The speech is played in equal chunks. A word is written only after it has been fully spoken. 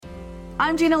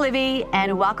I'm Gina Livy,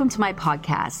 and welcome to my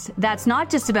podcast. That's not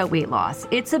just about weight loss.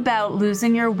 It's about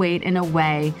losing your weight in a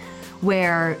way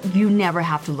where you never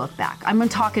have to look back. I'm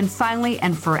talking finally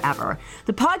and forever.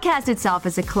 The podcast itself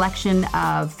is a collection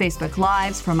of Facebook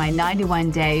Lives from my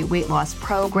 91-day weight loss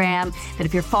program that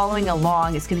if you're following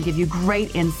along, it's going to give you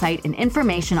great insight and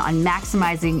information on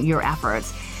maximizing your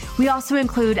efforts. We also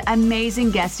include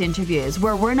amazing guest interviews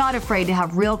where we're not afraid to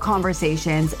have real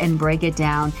conversations and break it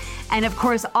down. And of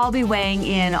course, I'll be weighing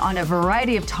in on a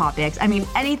variety of topics. I mean,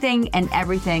 anything and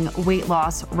everything weight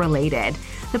loss related.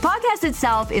 The podcast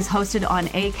itself is hosted on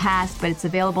Acast, but it's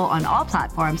available on all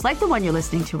platforms like the one you're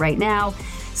listening to right now,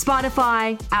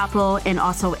 Spotify, Apple, and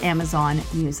also Amazon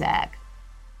Music.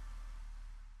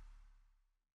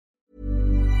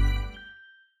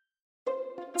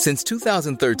 Since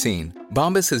 2013,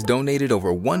 Bombas has donated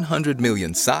over 100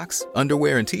 million socks,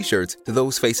 underwear, and T-shirts to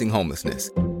those facing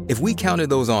homelessness. If we counted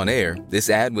those on air,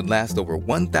 this ad would last over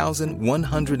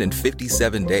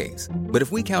 1,157 days. But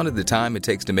if we counted the time it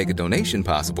takes to make a donation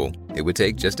possible, it would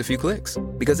take just a few clicks.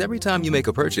 Because every time you make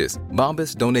a purchase,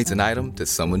 Bombas donates an item to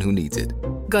someone who needs it.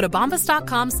 Go to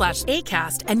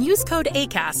bombas.com/ACAST and use code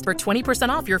ACAST for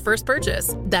 20% off your first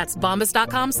purchase. That's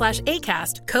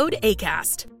bombas.com/ACAST, code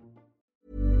ACAST.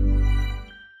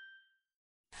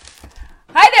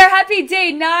 Hi there, happy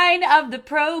day 9 of the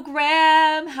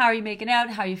program. How are you making out?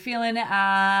 How are you feeling?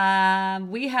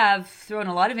 We have thrown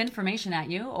a lot of information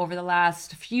at you over the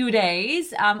last few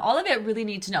days. All of it really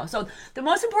need to know. So the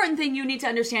most important thing you need to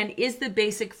understand is the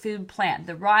basic food plan,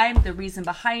 the rhyme, the reason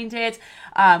behind it,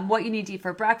 what you need to eat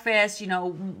for breakfast, you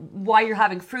know, why you're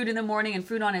having fruit in the morning and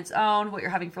fruit on its own, what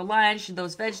you're having for lunch,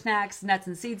 those veg snacks, nuts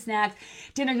and seed snacks,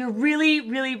 dinner. You really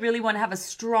want to have a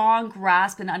strong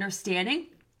grasp and understanding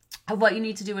of what you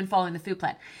need to do in following the food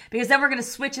plan, because then we're going to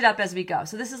switch it up as we go.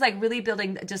 So this is like really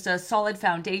building just a solid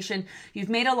foundation. You've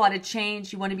made a lot of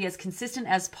change. You want to be as consistent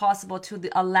as possible to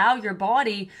allow your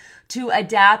body to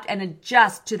adapt and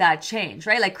adjust to that change,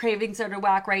 right? Like cravings are out of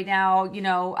whack right now, you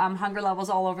know, hunger levels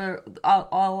all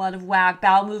out of whack,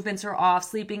 bowel movements are off,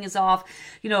 sleeping is off,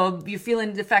 you know, you're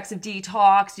feeling the effects of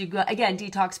detox. Again,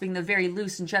 detox being the very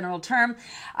loose and general term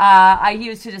I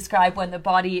use to describe when the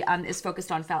body is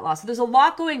focused on fat loss. So there's a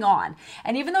lot going on.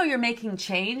 And even though you're making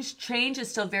change is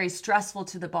still very stressful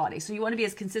to the body. So you want to be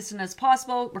as consistent as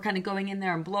possible. We're kind of going in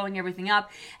there and blowing everything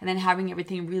up and then having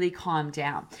everything really calm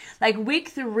down. Like week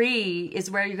 3 is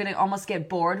where you're going to almost get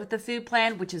bored with the food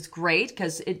plan, which is great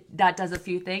because that does a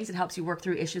few things. It helps you work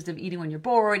through issues of eating when you're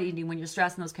bored, eating when you're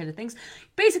stressed, and those kind of things.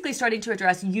 Basically starting to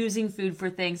address using food for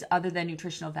things other than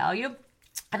nutritional value.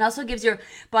 And also gives your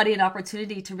body an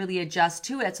opportunity to really adjust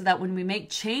to it so that when we make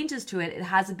changes to it, it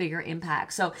has a bigger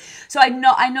impact. So I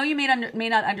know you may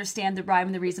not understand the rhyme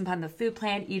and the reason behind the food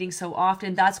plan, eating so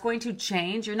often. That's going to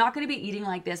change. You're not going to be eating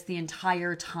like this the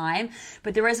entire time,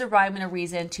 but there is a rhyme and a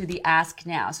reason to the ask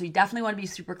now. So you definitely want to be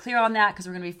super clear on that because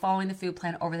we're going to be following the food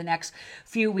plan over the next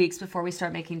few weeks before we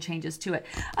start making changes to it.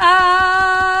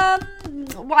 I'm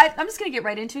just going to get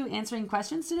right into answering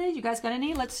questions today. You guys got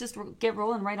any? Let's just get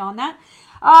rolling right on that.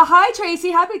 Hi, Tracy.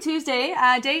 Happy Tuesday.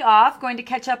 Day off. Going to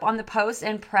catch up on the post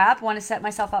and prep. Want to set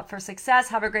myself up for success.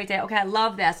 Have a great day. Okay, I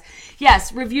love this.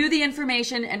 Yes, review the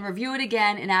information and review it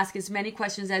again and ask as many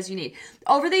questions as you need.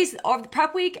 Over the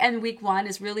prep week and week 1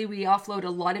 is really, we offload a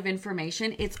lot of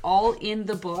information. It's all in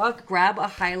the book. Grab a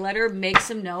highlighter, make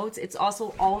some notes. It's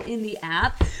also all in the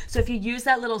app. So if you use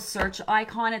that little search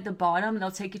icon at the bottom,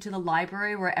 it'll take you to the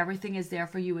library where everything is there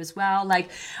for you as well. Like,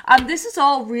 this is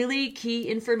all really key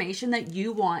information that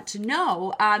you want to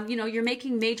know. You're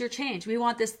making major change. We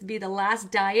want this to be the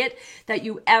last diet that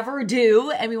you ever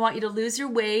do, and we want you to lose your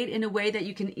weight in a way that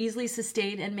you can easily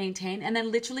sustain and maintain, and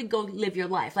then literally go live your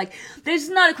life. Like, there's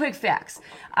not a quick fix.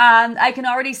 I can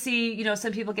already see,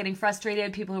 some people getting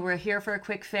frustrated, people who are here for a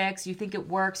quick fix. You think it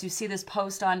works. You see this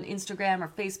post on Instagram or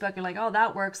Facebook, and like, oh,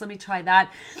 that works. Let me try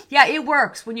that. Yeah, it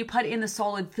works when you put in the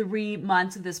solid 3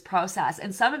 months of this process.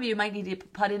 And some of you might need to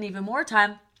put in even more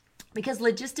time, because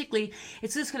logistically,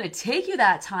 it's just going to take you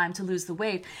that time to lose the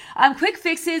weight. Quick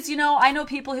fixes, I know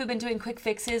people who've been doing quick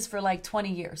fixes for like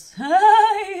 20 years.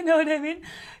 You know what I mean?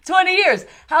 20 years.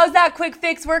 How's that quick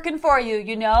fix working for you?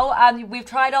 We've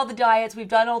tried all the diets. We've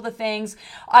done all the things.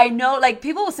 I know, like,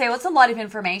 people will say, well, it's a lot of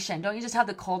information. Don't you just have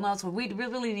the cold notes? Well, we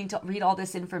really need to read all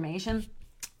this information.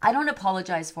 I don't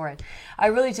apologize for it. I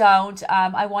really don't.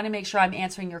 I want to make sure I'm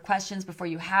answering your questions before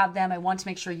you have them. I want to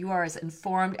make sure you are as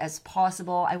informed as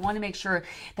possible. I want to make sure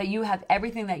that you have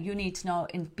everything that you need to know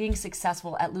in being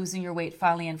successful at losing your weight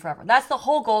finally and forever. That's the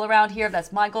whole goal around here.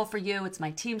 That's my goal for you. It's my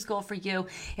team's goal for you.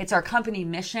 It's our company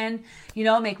mission,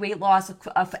 make weight loss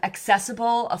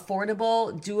accessible,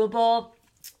 affordable, doable.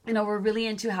 We're really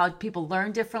into how people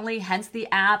learn differently, hence the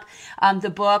app, the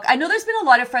book. I know there's been a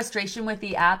lot of frustration with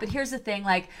the app, but here's the thing,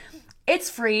 like,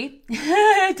 it's free.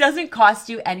 It doesn't cost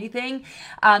you anything.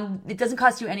 It doesn't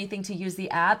cost you anything to use the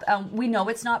app. We know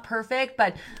it's not perfect,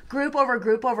 but group over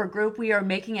group over group, we are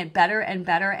making it better and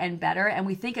better and better. And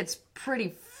we think it's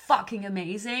pretty fucking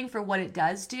amazing for what it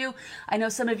does do. I know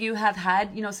some of you have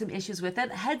had, some issues with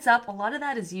it. Heads up, a lot of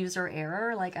that is user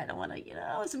error. Like, I don't want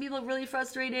to, some people are really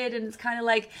frustrated, and it's kind of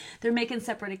like they're making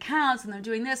separate accounts and they're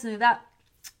doing this and that.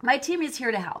 My team is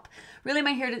here to help. Really,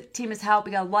 my team is help.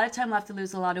 We got a lot of time left to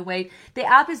lose a lot of weight. The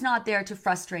app is not there to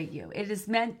frustrate you. It is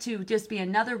meant to just be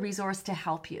another resource to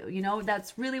help you.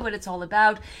 That's really what it's all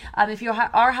about. If you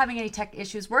are having any tech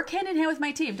issues, work hand in hand with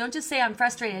my team. Don't just say, I'm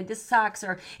frustrated, this sucks,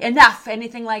 or enough,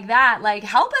 anything like that. Like,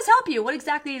 help us help you. What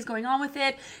exactly is going on with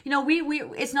it? We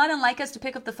it's not unlike us to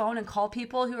pick up the phone and call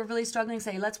people who are really struggling,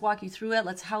 say, let's walk you through it.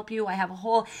 Let's help you. I have a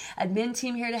whole admin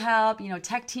team here to help,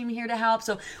 tech team here to help.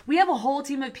 So we have a whole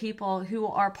team of people who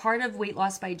are part of Weight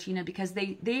Loss by Gina because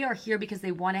they are here because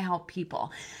they want to help people.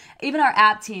 Even our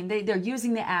app team, they're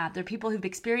using the app. They're people who've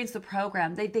experienced the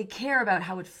program. They care about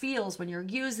how it feels when you're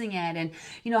using it, and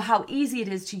how easy it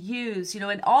is to use.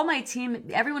 And all my team,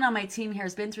 everyone on my team here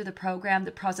has been through the program,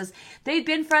 the process. They've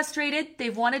been frustrated.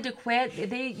 They've wanted to quit.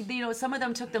 Some of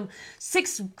them took them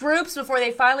 6 groups before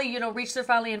they finally, reached their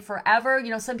finally and forever.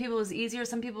 Some people it was easier,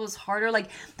 some people it was harder. Like,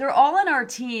 they're all on our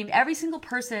team. Every single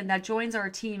person that joins our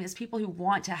team is people who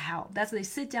want to help. That's what they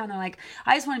sit down and like,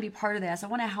 I just want to be part of this. I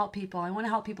want to help people. I want to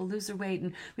help people lose their weight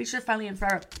and reach their finally and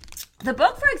forever. The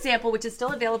book, for example, which is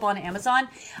still available on Amazon,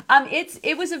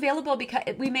 it was available because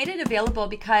we made it available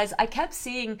because I kept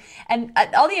seeing, and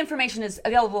all the information is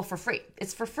available for free.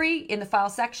 It's for free in the file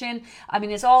section. I mean,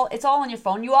 it's all on your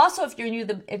phone. You also, if you're new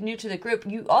to the group,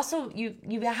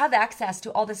 you have access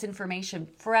to all this information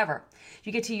forever.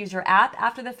 You get to use your app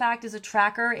after the fact as a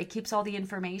tracker. It keeps all the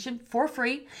information for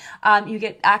free. You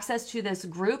get access to this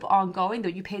group ongoing, though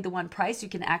you pay the one price. You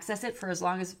can access it for as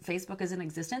long as Facebook is in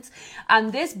existence.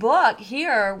 This book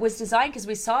here was designed because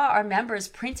we saw our members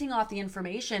printing off the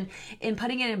information and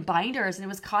putting it in binders, and it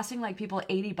was costing like people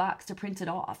 $80 to print it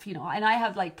off, and I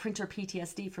have like printer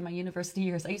PTSD from my university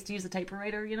years. I used to use a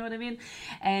typewriter, you know what I mean?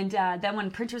 And then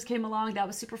when printers came along, that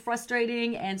was super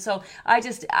frustrating. And so I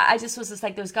just was just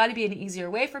like, there's got to be an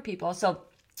easier way for people. So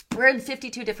we're in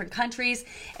 52 different countries.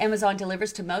 Amazon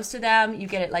delivers to most of them. You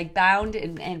get it like bound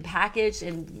and packaged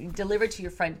and delivered to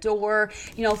your front door,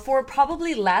 for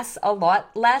probably a lot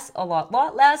less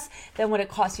than what it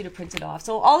costs you to print it off.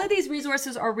 So all of these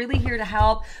resources are really here to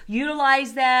help.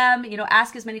 Utilize them,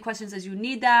 ask as many questions as you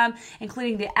need them,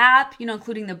 including the app,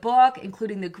 including the book,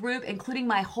 including the group, including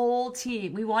my whole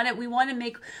team. We want to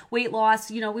make weight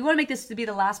loss, we want to make this to be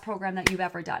the last program that you've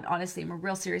ever done. Honestly, we're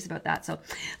real serious about that. So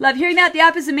love hearing that. The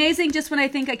app is amazing. Just when I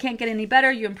think I can't get any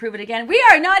better, you improve it again. We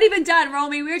are not even done,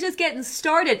 Romy. We're just getting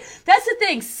started. That's the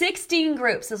thing. 16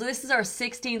 groups. So this is our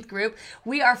 16th group.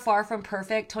 We are far from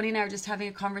perfect. Tony and I are just having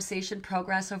a conversation,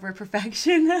 progress over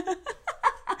perfection.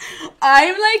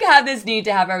 I have this need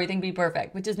to have everything be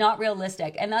perfect, which is not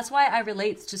realistic. And that's why I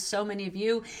relate to so many of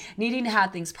you needing to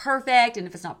have things perfect. And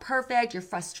if it's not perfect, you're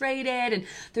frustrated. And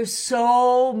there's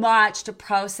so much to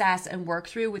process and work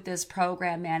through with this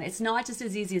program, man. It's not just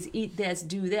as easy as eat this,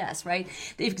 do this, right?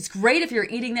 It's great if you're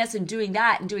eating this and doing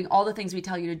that and doing all the things we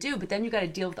tell you to do, but then you got to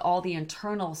deal with all the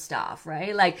internal stuff,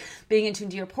 right? Like being in tune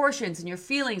to your portions and your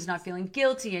feelings, not feeling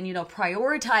guilty, and,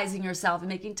 prioritizing yourself and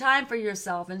making time for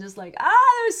yourself, and just like,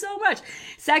 there's so much.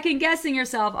 Second guessing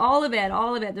yourself, all of it.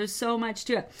 There's so much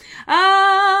to it.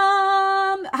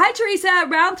 Hi, Teresa.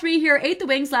 Round 3 here. Ate the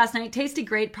wings last night. Tasted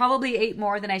great. Probably ate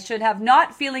more than I should have.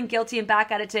 Not feeling guilty and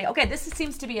back at it today. Okay, this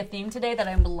seems to be a theme today that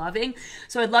I'm loving.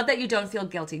 So I'd love that you don't feel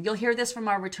guilty. You'll hear this from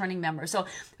our returning members. So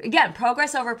again,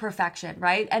 progress over perfection,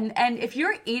 right? And if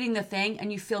you're eating the thing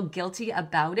and you feel guilty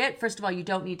about it, first of all, you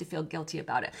don't need to feel guilty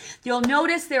about it. You'll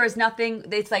notice there is nothing.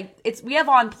 We have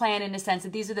on plan in a sense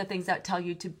that these are the things that tell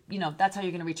you to, that's how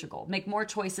you're going to reach your goal. Make more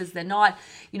choices than not,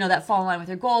 that fall in line with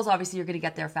your goals. Obviously, you're going to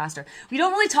get there faster. We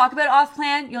don't really talk about off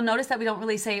plan. You'll notice that we don't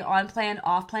really say on plan,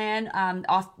 off plan.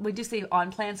 We do say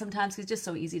on plan sometimes because it's just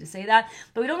so easy to say that.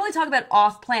 But we don't really talk about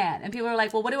off plan. And people are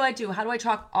like, well, what do I do? How do I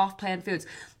track off plan foods?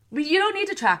 You don't need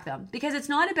to track them because it's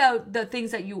not about the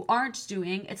things that you aren't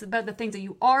doing. It's about the things that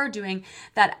you are doing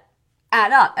that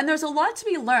add up. And there's a lot to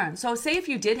be learned. So say if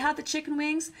you did have the chicken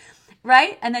wings,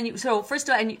 right? And then first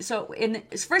off,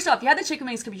 you had the chicken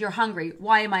wings because you're hungry.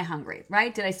 Why am I hungry,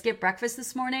 right? Did I skip breakfast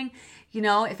this morning?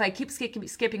 If I keep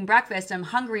skipping breakfast, I'm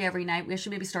hungry every night. We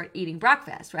should maybe start eating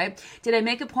breakfast, right? Did I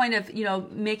make a point of,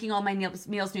 making all my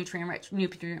meals nutrient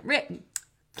rich?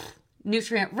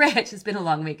 nutrient rich. It's been a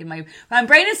long week and my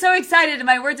brain is so excited and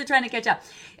my words are trying to catch up.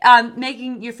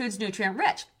 Making your foods nutrient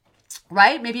rich.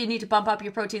 Right? Maybe you need to bump up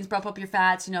your proteins, bump up your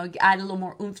fats, add a little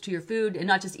more oomph to your food and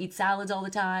not just eat salads all the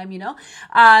time,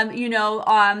 are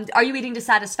you eating to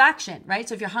satisfaction, right?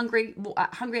 So if you're hungry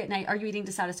at night, are you eating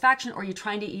to satisfaction or are you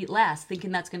trying to eat less,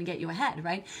 thinking that's going to get you ahead,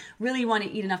 right? Really you want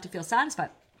to eat enough to feel satisfied.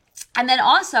 And then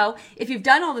also, if you've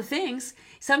done all the things,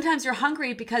 sometimes you're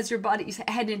hungry because your body's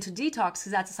heading into detox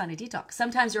because that's a sign of detox.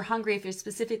 Sometimes you're hungry if you're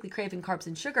specifically craving carbs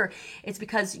and sugar. It's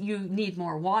because you need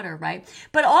more water, right?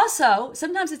 But also,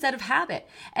 sometimes it's out of habit.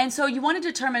 And so you want to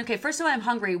determine, okay, first of all, I'm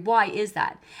hungry. Why is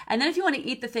that? And then if you want to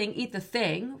eat the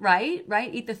thing,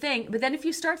 right? Eat the thing. But then if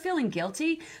you start feeling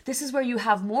guilty, this is where you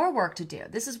have more work to do.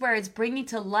 This is where it's bringing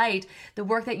to light the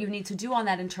work that you need to do on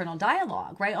that internal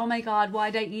dialogue, right? Oh my God,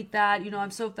 why did I eat that?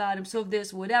 I'm so fat. I'm so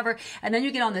this, whatever. And then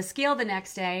you get on the scale the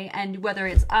next day and whether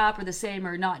it's up or the same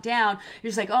or not down, you're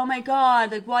just like, oh my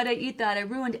God, like why'd I eat that? I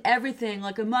ruined everything.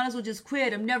 Like I might as well just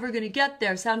quit. I'm never going to get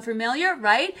there. Sound familiar,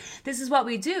 right? This is what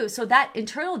we do. So that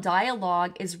internal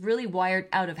dialogue is really wired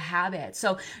out of habit.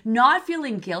 So not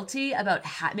feeling guilty about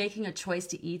making a choice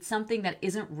to eat something that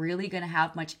isn't really going to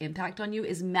have much impact on you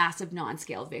is massive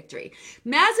non-scale victory.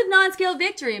 Massive non-scale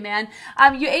victory, man.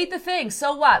 You ate the thing.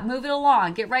 So what? Move it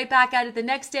along. Get right back at it the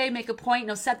next day. Make a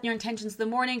point, set your intentions in the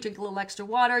morning, drink a little extra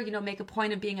water, make a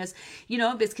point of being as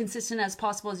consistent as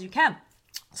possible as you can.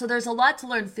 So there's a lot to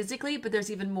learn physically, but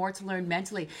there's even more to learn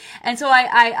mentally. And so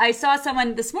I saw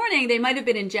someone this morning, they might have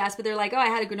been in jest, but they're like, oh, I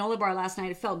had a granola bar last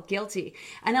night. I felt guilty.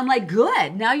 And I'm like,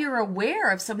 good. Now you're aware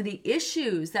of some of the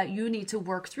issues that you need to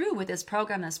work through with this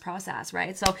program, this process,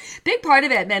 right? So big part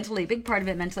of it mentally. Big part of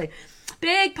it mentally.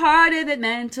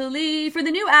 For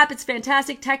the new app, it's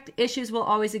fantastic. Tech issues will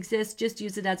always exist. Just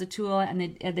use it as a tool, and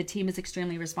the team is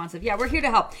extremely responsive. Yeah, we're here to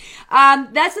help.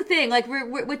 That's the thing. Like we're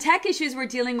with tech issues, we're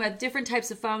dealing with different types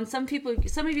of phones. Some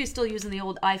of you still using the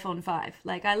old iPhone 5.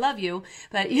 Like I love you,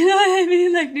 but you know what I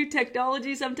mean. Like new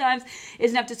technology sometimes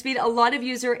isn't up to speed. A lot of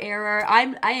user error.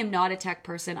 I am not a tech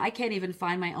person. I can't even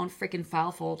find my own freaking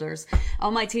file folders.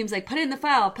 All my team's like, put it in the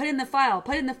file, put it in the file,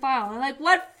 put it in the file. And I'm like,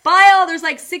 what file? There's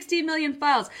like 60 million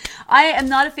files. I am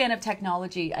not a fan of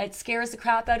technology. It scares the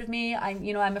crap out of me.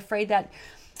 I'm afraid that,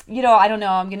 I don't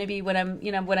know, I'm going to be when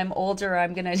I'm older,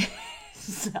 I'm going to,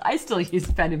 I still use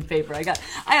pen and paper.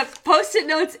 I have Post-it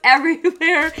notes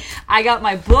everywhere. I got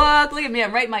my book. Look at me.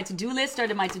 I'm writing my to-do list.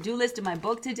 Started my to-do list in my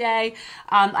book today.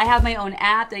 I have my own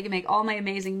app that I can make all my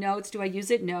amazing notes. Do I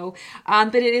use it? No.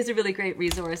 But it is a really great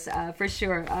resource for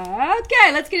sure.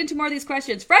 Okay, let's get into more of these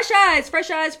questions. Fresh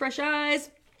eyes.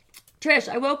 Trish,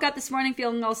 I woke up this morning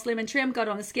feeling all slim and trim, got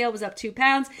on the scale, was up 2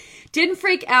 pounds. Didn't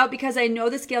freak out because I know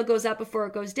the scale goes up before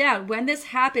it goes down. When this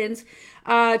happens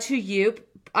to you,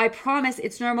 I promise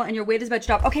it's normal and your weight is about to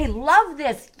drop. Okay, love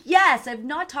this. Yes, I've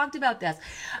not talked about this.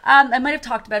 I might have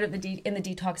talked about it in the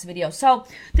detox video. So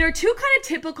there are two kind of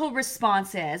typical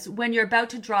responses when you're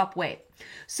about to drop weight.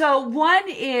 So one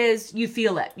is you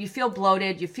feel it. You feel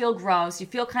bloated. You feel gross. You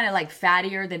feel kind of like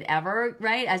fattier than ever,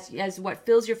 right? As what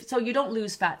fills so you don't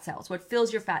lose fat cells. What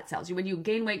fills your fat cells? When you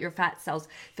gain weight, your fat cells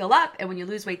fill up, and when you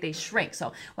lose weight, they shrink.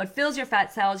 So what fills your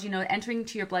fat cells, entering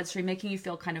to your bloodstream, making you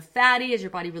feel kind of fatty as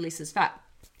your body releases fat.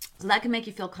 So that can make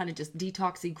you feel kind of just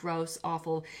detoxy, gross,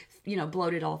 awful,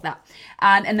 bloated, all of that.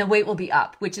 And the weight will be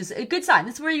up, which is a good sign.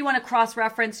 This is where you want to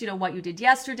cross-reference, what you did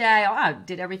yesterday. Oh, I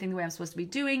did everything the way I'm supposed to be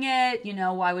doing it.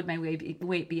 Why would my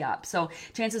weight be up? So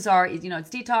chances are, it's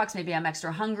detox. Maybe I'm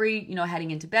extra hungry,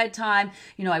 heading into bedtime.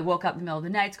 I woke up in the middle of the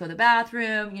night to go to the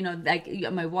bathroom.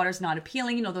 My water's not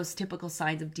appealing, those typical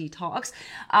signs of detox.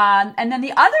 And then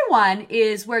the other one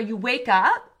is where you wake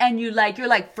up and you're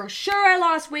like, for sure I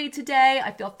lost weight today.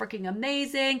 I feel freaking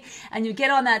amazing. And you get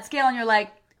on that scale and you're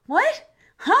like, what?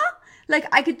 Huh? Like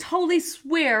I could totally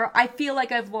swear I feel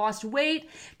like I've lost weight.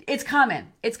 It's coming.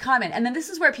 And then this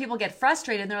is where people get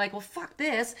frustrated and they're like, well, fuck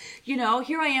this.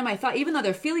 Here I am. I thought, even though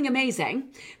they're feeling amazing,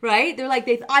 right? They're like,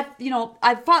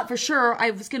 I thought for sure I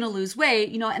was going to lose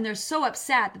weight, and they're so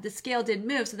upset that the scale didn't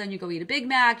move. So then you go eat a Big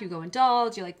Mac, you go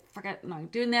indulge, you're like, forget, I'm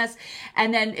not doing this.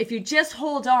 And then if you just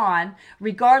hold on,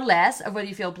 regardless of whether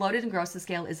you feel bloated and gross, the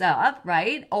scale is up,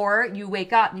 right? Or you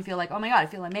wake up and you feel like, oh my God, I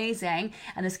feel amazing.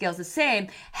 And the scale's the same.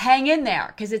 Hang in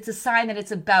there because it's a sign that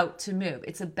it's about to move.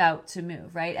 It's about to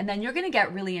move, right? And then you're going to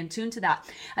get really in tune to that.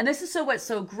 And this is what's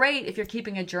so great if you're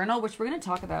keeping a journal, which we're going to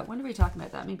talk about. When are we talking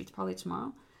about that? Maybe it's probably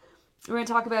tomorrow. We're going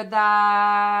to talk about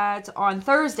that on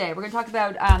Thursday. We're going to talk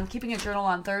about keeping a journal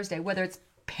on Thursday, whether it's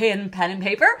pen and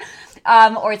paper,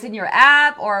 or it's in your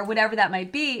app or whatever that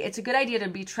might be, it's a good idea to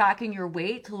be tracking your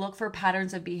weight to look for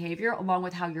patterns of behavior along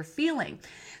with how you're feeling.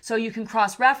 So you can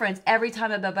cross-reference every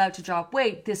time I'm about to drop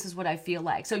weight, this is what I feel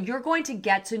like. So you're going to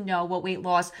get to know what weight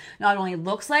loss not only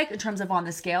looks like in terms of on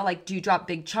the scale, like do you drop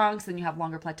big chunks, then you have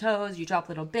longer plateaus, you drop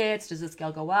little bits, does the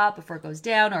scale go up before it goes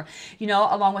down, or,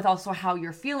 along with also how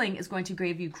you're feeling is going to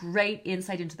give you great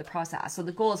insight into the process. So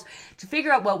the goal is to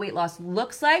figure out what weight loss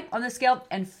looks like on the scale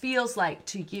and feels like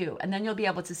to you, and then you'll be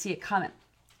able to see it coming.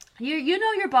 You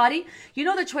know your body, you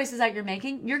know the choices that you're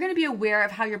making. You're going to be aware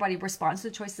of how your body responds to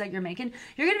the choices that you're making.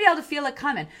 You're going to be able to feel it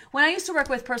coming. When I used to work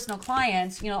with personal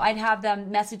clients, I'd have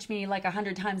them message me like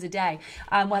 100 times a day,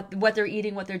 what they're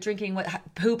eating, what they're drinking, what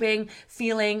pooping,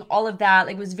 feeling, all of that.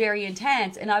 Like, it was very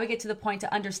intense. And I would get to the point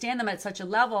to understand them at such a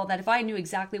level that if I knew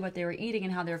exactly what they were eating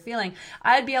and how they were feeling,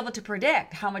 I'd be able to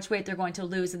predict how much weight they're going to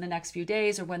lose in the next few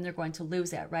days or when they're going to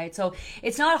lose it, right? So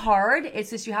it's not hard.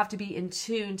 It's just you have to be in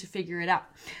tune to figure it out.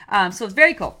 So it's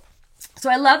very cool.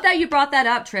 So I love that you brought that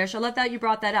up, Trish. I love that you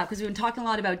brought that up because we've been talking a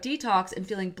lot about detox and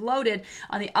feeling bloated.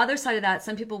 On the other side of that,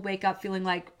 some people wake up feeling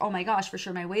like, oh my gosh, for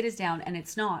sure my weight is down, and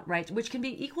it's not, right? Which can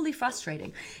be equally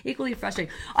frustrating.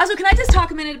 Also, can I just talk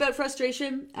a minute about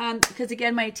frustration? Because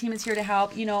again, my team is here to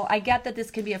help. I get that this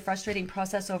can be a frustrating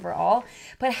process overall,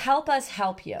 but help us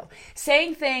help you.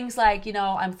 Saying things like,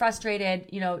 I'm frustrated,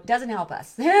 doesn't help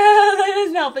us. It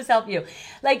doesn't help us help you.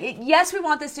 Like, yes, we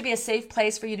want this to be a safe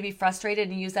place for you to be frustrated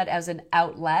and use that as an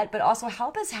outlet, but also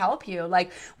help us help you.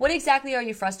 Like, what exactly are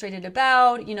you frustrated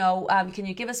about? Can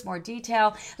you give us more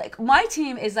detail? Like, my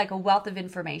team is like a wealth of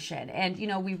information, and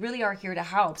we really are here to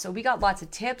help. So we got lots of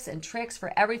tips and tricks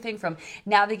for everything from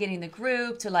navigating the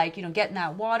group to getting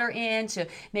that water in, to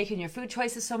making your food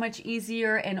choices so much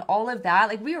easier and all of that.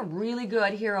 Like, we are really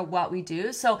good here at what we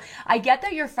do. So I get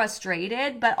that you're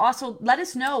frustrated, but also let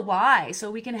us know why so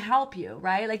we can help you,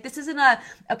 right? Like, this isn't a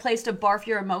place to barf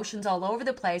your emotions all over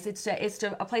the place. It's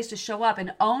a place to show up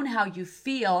and own how you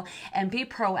feel and be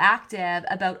proactive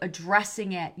about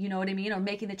addressing it, you know what I mean? Or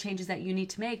making the changes that you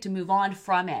need to make to move on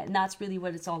from it. And that's really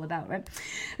what it's all about, right?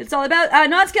 It's all about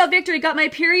non-scale victory. Got my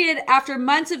period after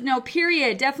months of no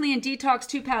period. Definitely in detox,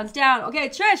 2 pounds down. Okay,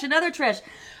 Trish, another Trish.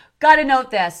 Got to note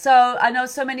this. So I know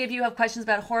so many of you have questions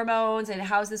about hormones and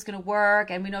how is this going to work.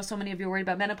 And we know so many of you are worried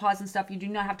about menopause and stuff. You do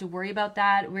not have to worry about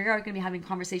that. We are going to be having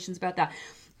conversations about that.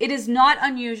 It is not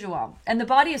unusual. And the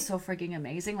body is so freaking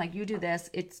amazing. Like, you do this,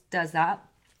 it does that.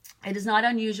 It is not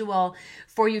unusual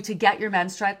for you to get your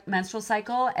menstrual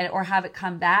cycle or have it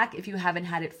come back if you haven't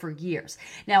had it for years.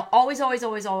 Now, always,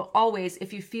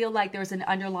 if you feel like there's an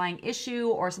underlying issue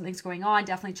or something's going on,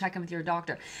 definitely check in with your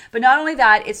doctor. But not only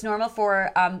that, it's normal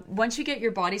for once you get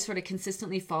your body sort of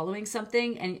consistently following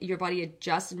something and your body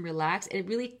adjusts and relax, it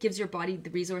really gives your body the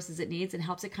resources it needs and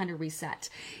helps it kind of reset.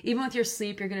 Even with your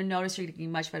sleep, you're going to notice you're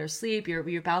getting much better sleep.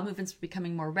 Your bowel movements are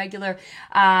becoming more regular.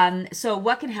 So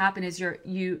what can happen is your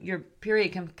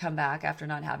period can come back after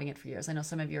not having it for years. I know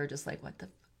some of you are just like,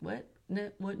 what?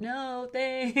 No,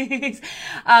 thanks.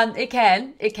 It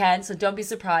can. So don't be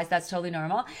surprised. That's totally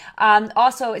normal.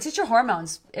 Also, it's just your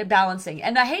hormones balancing.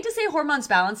 And I hate to say hormones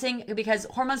balancing because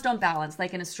hormones don't balance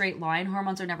like in a straight line.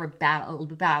 Hormones are never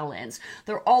balanced.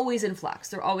 They're always in flux.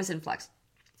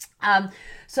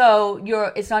 So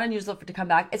it's not unusual for it to come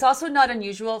back. It's also not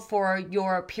unusual for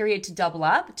your period to double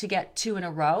up, to get 2 in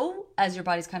a row as your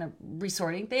body's kind of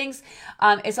resorting things.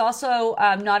 It's also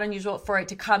not unusual for it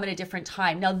to come at a different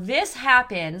time. Now, this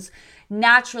happens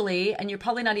naturally, and you're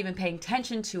probably not even paying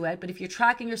attention to it, but if you're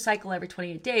tracking your cycle every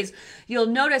 28 days, you'll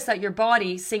notice that your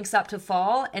body syncs up to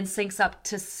fall and syncs up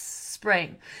to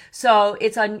spring. So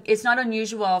it's not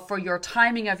unusual for your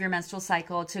timing of your menstrual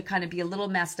cycle to kind of be a little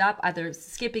messed up, either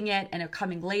skipping it and it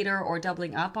coming later or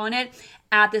doubling up on it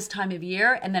at this time of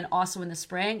year, and then also in the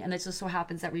spring. And it just so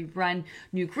happens that we run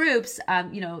new groups,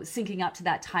 syncing up to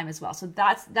that time as well. So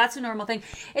that's a normal thing.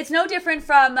 It's no different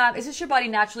from, it's just your body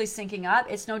naturally syncing up.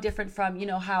 It's no different from,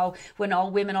 how when all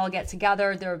women all get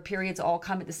together, their periods all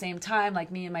come at the same time,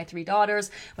 like me and my 3 daughters.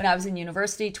 When I was in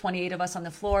university, 28 of us on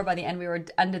the floor. By the end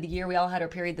of the year, we all had our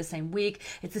period the same week.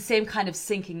 It's the same kind of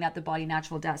syncing that the body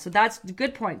naturally does. So that's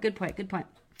good point. Good point. Good point.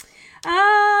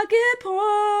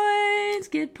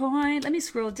 Let me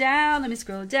scroll down.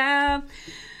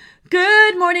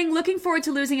 Good morning. Looking forward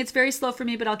to losing. It's very slow for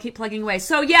me, but I'll keep plugging away.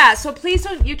 So please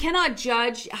you cannot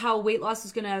judge how weight loss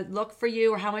is going to look for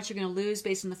you or how much you're going to lose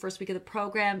based on the first week of the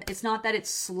program. It's not that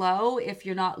it's slow if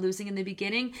you're not losing in the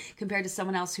beginning compared to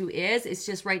someone else who is. It's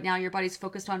just right now your body's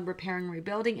focused on repairing,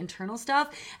 rebuilding internal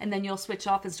stuff, and then you'll switch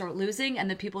off and start losing. And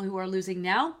the people who are losing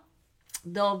now,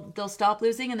 they'll stop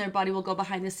losing and their body will go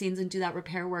behind the scenes and do that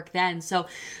repair work then. So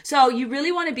you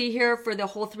really want to be here for the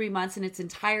whole 3 months in its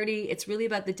entirety. It's really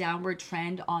about the downward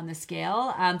trend on the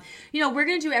scale. We're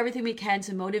going to do everything we can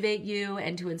to motivate you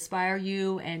and to inspire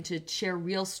you and to share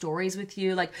real stories with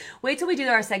you. Like, wait till we do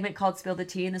our segment called Spill the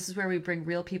Tea, and this is where we bring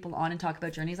real people on and talk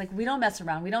about journeys. Like, we don't mess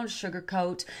around. We don't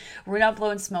sugarcoat. We're not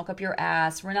blowing smoke up your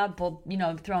ass. We're not,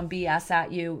 throwing BS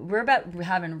at you. We're about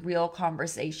having real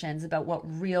conversations about what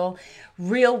real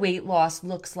weight loss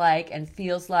looks like and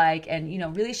feels like, and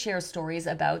really share stories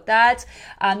about that.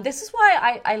 This is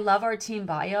why I love our team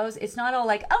bios. It's not all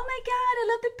like, oh my god, I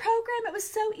love the program, it was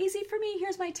so easy for me,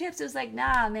 here's my tips. It was like,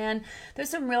 nah man, there's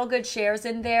some real good shares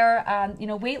in there.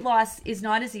 Weight loss is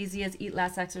not as easy as eat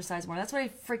less, exercise more. That's what I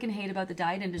freaking hate about the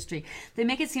diet industry. They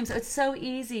make it seem so, it's so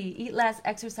easy, eat less,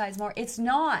 exercise more. It's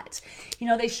not.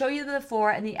 They show you the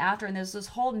before and the after, and there's this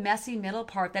whole messy middle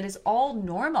part that is all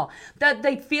normal. That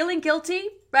they feeling guilty,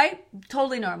 right?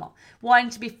 Totally normal.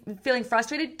 Wanting to be feeling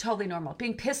frustrated, totally normal.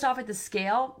 Being pissed off at the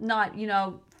scale, not,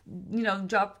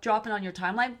 dropping on your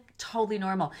timeline, totally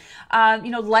normal.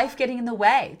 Life getting in the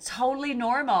way, totally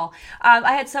normal.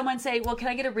 I had someone say, well, can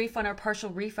I get a refund or partial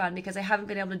refund because I haven't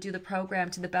been able to do the program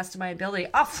to the best of my ability?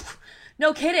 Oh,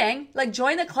 no kidding. Like,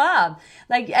 join the club.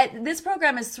 Like, this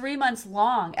program is 3 months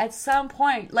long. At some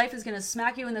point, life is going to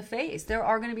smack you in the face. There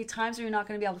are going to be times where you're not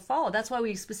going to be able to follow. That's why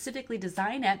we specifically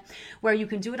design it where you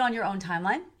can do it on your own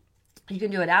timeline. You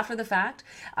can do it after the fact,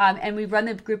 and we run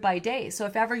the group by day. So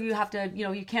if ever you have to,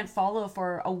 you can't follow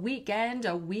for a weekend,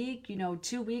 a week,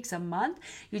 2 weeks, a month,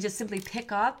 you just simply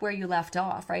pick up where you left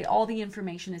off, right? All the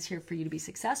information is here for you to be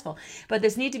successful. But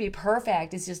this need to be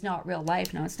perfect is just not real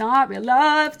life. No, it's not real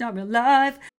life. It's not real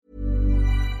life.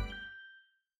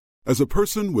 As a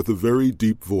person with a very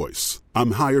deep voice,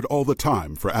 I'm hired all the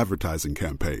time for advertising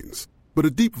campaigns. But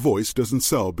a deep voice doesn't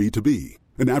sell B2B.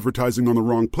 And advertising on the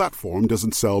wrong platform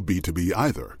doesn't sell B2B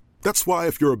either. That's why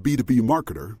if you're a B2B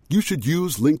marketer, you should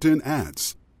use LinkedIn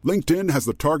ads. LinkedIn has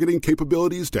the targeting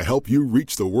capabilities to help you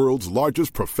reach the world's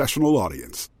largest professional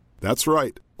audience. That's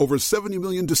right, over 70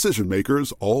 million decision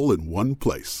makers all in one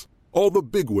place. All the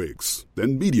big wigs,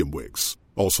 then medium wigs,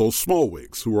 also small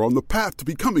wigs who are on the path to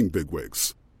becoming big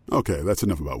wigs. Okay, that's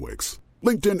enough about wigs.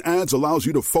 LinkedIn ads allows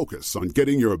you to focus on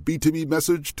getting your B2B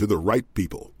message to the right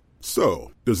people.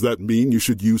 So, does that mean you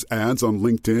should use ads on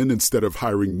LinkedIn instead of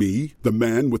hiring me, the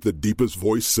man with the deepest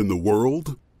voice in the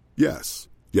world? Yes.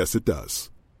 Yes, it does.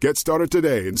 Get started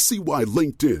today and see why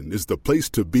LinkedIn is the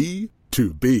place to be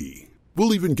to be.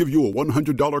 We'll even give you a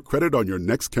 $100 credit on your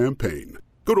next campaign.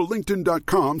 Go to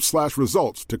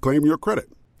linkedin.com/results to claim your credit.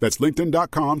 That's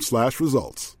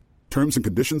linkedin.com/results. Terms and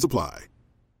conditions apply.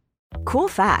 Cool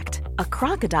fact, a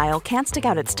crocodile can't stick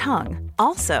out its tongue.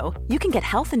 Also, you can get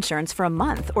health insurance for a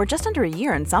month or just under a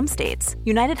year in some states.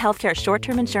 United Healthcare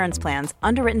short-term insurance plans,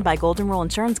 underwritten by Golden Rule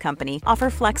Insurance Company, offer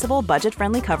flexible,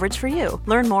 budget-friendly coverage for you.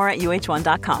 Learn more at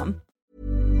uh1.com.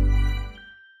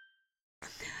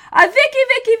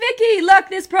 Vicky, look,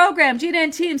 this program, Gina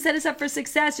and team set us up for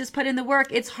success. Just put in the work.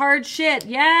 It's hard shit.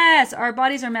 Yes, our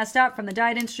bodies are messed up from the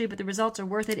diet industry, but the results are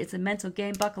worth it. It's a mental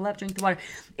game. Buckle up, drink the water.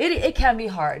 It can be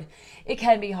hard. It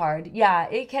can be hard. Yeah,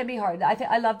 it can be hard.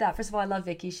 I love that. First of all, I love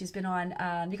Vicky. She's been on.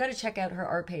 You got to check out her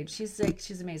art page.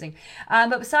 She's amazing.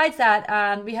 But besides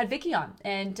that, we had Vicky on,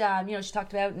 and she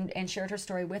talked about and shared her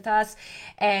story with us.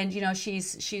 And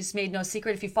she's made no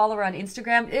secret. If you follow her on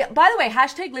Instagram, by the way,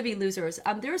 #LivingLosers.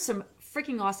 There are some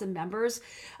freaking awesome members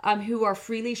who are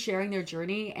freely sharing their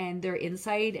journey and their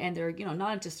insight and their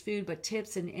not just food but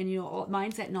tips and all,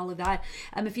 mindset and all of that.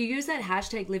 If you use that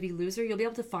 #LivingLoser, you'll be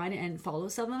able to find and follow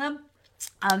some of them.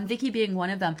 Vicky being one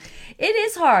of them. It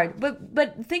is hard,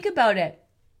 but think about it.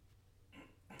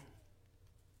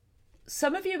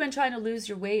 Some of you have been trying to lose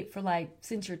your weight for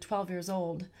since you're 12 years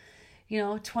old,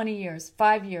 20 years,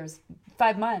 5 years,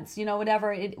 5 months,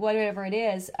 whatever it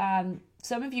is.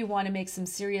 Some of you want to make some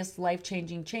serious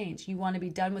life-changing change. You want to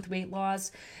be done with weight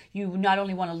loss. You not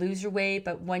only want to lose your weight,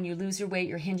 but when you lose your weight,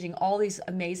 you're hinging all these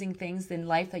amazing things in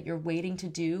life that you're waiting to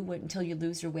do until you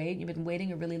lose your weight. You've been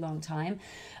waiting a really long time.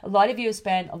 A lot of you have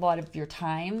spent a lot of your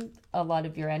time, a lot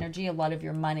of your energy, a lot of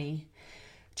your money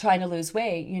trying to lose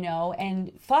weight,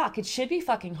 and it should be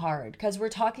fucking hard because we're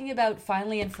talking about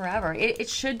finally and forever. It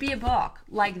should be a book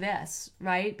like this,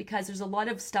 right? Because there's a lot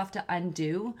of stuff to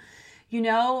undo.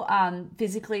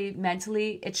 Physically,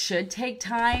 mentally, it should take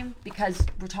time because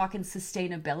we're talking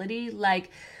sustainability.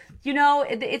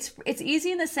 it's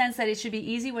easy in the sense that it should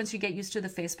be easy once you get used to the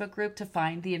Facebook group to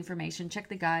find the information, check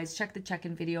the guides, check the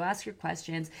check-in video, ask your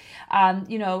questions.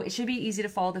 It should be easy to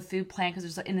follow the food plan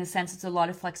because in a sense it's a lot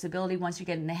of flexibility once you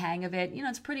get in the hang of it.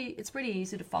 It's pretty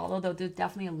easy to follow, though there's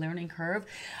definitely a learning curve.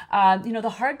 The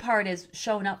hard part is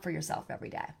showing up for yourself every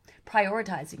day,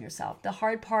 prioritizing yourself. The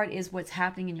hard part is what's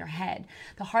happening in your head.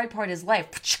 The hard part is life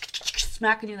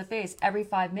smacking you in the face every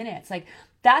 5 minutes. Like,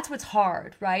 that's what's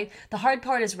hard, right? The hard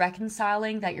part is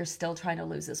reconciling that you're still trying to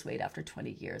lose this weight after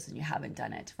 20 years and you haven't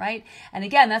done it, right? And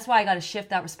again, that's why I got to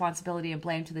shift that responsibility and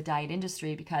blame to the diet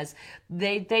industry, because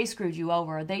they screwed you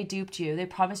over. They duped you. They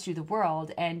promised you the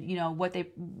world, and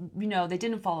they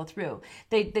didn't follow through.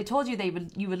 They told you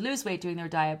you would lose weight doing their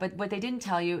diet, but what they didn't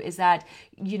tell you is that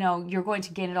you're going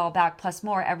to gain it all back plus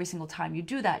more every single time you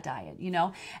do that diet,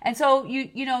 And so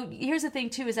here's the thing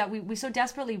too, is that we so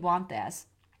desperately want this.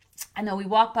 And then we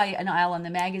walk by an aisle in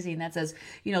the magazine that says,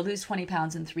 lose 20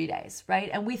 pounds in 3 days, right?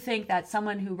 And we think that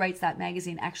someone who writes that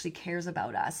magazine actually cares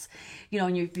about us.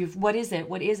 And what is it?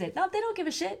 What is it? No, they don't give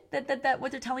a shit that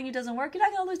what they're telling you doesn't work. You're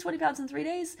not going to lose 20 pounds in 3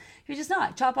 days. You're just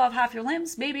not. Chop off half your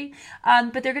limbs, maybe.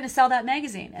 But they're going to sell that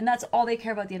magazine. And that's all they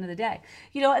care about at the end of the day.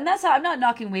 And that's how I'm not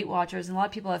knocking Weight Watchers. And a lot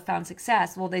of people have found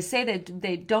success. Well, they say that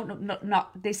they don't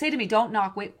they say to me, don't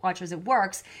knock Weight Watchers. It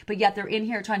works. But yet they're in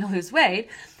here trying to lose weight.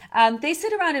 They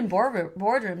sit around in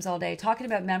boardrooms all day talking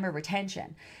about member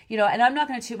retention, and I'm not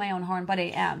going to toot my own horn, but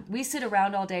I am. We sit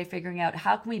around all day figuring out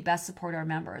how can we best support our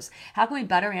members? How can we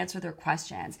better answer their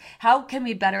questions? How can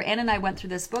we better, Ann and I went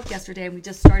through this book yesterday and we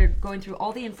just started going through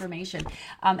all the information.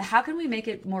 How can we make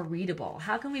it more readable?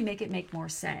 How can we make it make more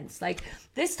sense? Like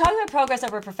this, talking about progress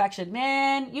over perfection,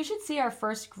 man, you should see our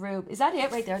first group. Is that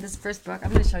it right there? This first book?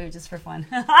 I'm going to show you just for fun.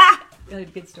 Really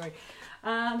good story.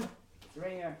 It's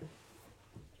right here.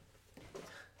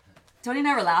 Tony and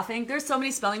I were laughing. There's so many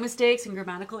spelling mistakes and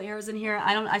grammatical errors in here.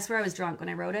 I swear I was drunk when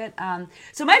I wrote it.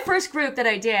 So my first group that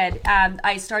I did,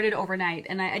 I started overnight,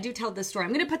 and I do tell this story.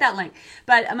 I'm going to put that link.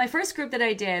 But my first group that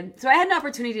I did, so I had an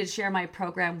opportunity to share my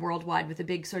program worldwide with a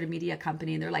big sort of media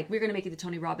company, and they're like, we're going to make you the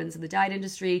Tony Robbins of the diet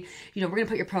industry. We're going to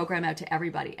put your program out to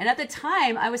everybody. And at the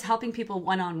time, I was helping people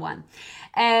one-on-one.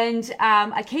 And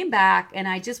I came back, and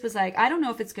I just was like, I don't know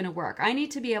if it's going to work. I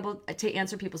need to be able to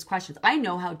answer people's questions. I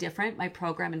know how different my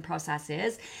program and process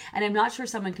is, and I'm not sure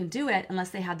someone can do it unless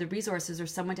they have the resources or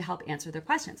someone to help answer their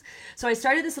questions. So I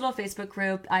started this little Facebook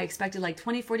group. I expected like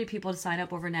 20-40 people to sign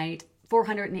up overnight.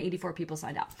 484 people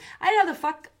signed up. I didn't have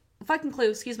the fucking clue,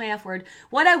 excuse my F word,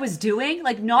 what I was doing,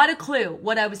 like not a clue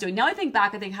what I was doing. Now I think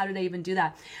back, how did I even do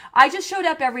that? I just showed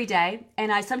up every day,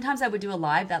 and sometimes I would do a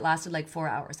live that lasted like 4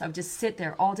 hours. I would just sit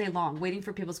there all day long waiting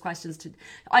for people's questions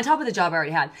on top of the job I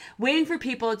already had, waiting for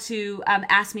people to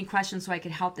ask me questions so I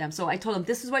could help them. So I told them,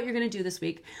 this is what you're going to do this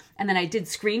week. And then I did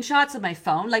screenshots of my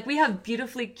phone. Like we have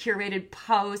beautifully curated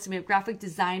posts, and we have graphic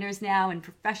designers now and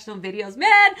professional videos.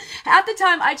 Man, at the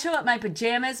time I'd show up in my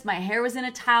pajamas, my hair was in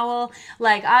a towel,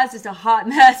 like I was just a hot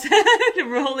mess to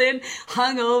roll in,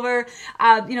 hungover,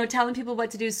 telling people what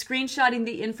to do, screenshotting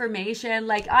the information.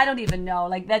 Like, I don't even know,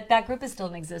 like that group is still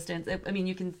in existence. I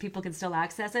mean, people can still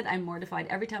access it. I'm mortified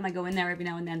every time I go in there every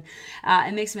now and then.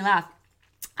 It makes me laugh.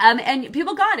 And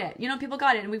people got it, people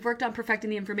got it. And we've worked on perfecting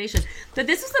the information. But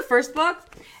this was the first book.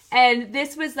 And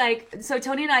this was like, so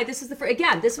Tony and I, this was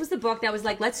the book that was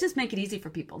like, let's just make it easy for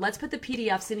people. Let's put the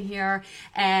PDFs in here,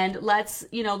 and let's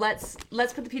put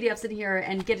the PDFs in here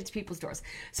and get it to people's doors.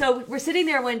 So we're sitting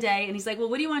there one day, and he's like, well,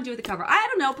 what do you want to do with the cover? I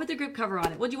don't know, put the group cover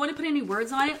on it. Well, do you want to put any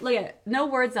words on it? Look at it. No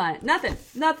words on it. Nothing.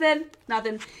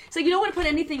 So you don't want to put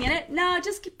anything in it? No,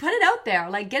 just put it out there.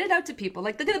 Like, get it out to people.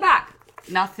 Like, look at the back.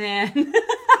 Nothing.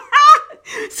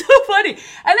 So funny. And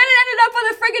then it ended up on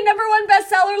the friggin' #1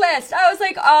 bestseller list. I was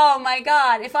like, oh my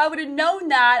God, if I would have known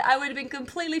that, I would have been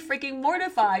completely freaking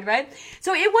mortified, right?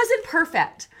 So it wasn't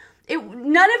perfect.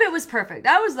 None of it was perfect.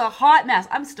 I was a hot mess.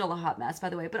 I'm still a hot mess, by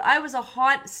the way, but I was a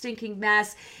hot, stinking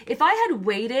mess. If I had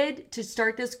waited to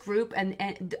start this group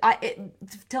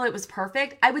till it was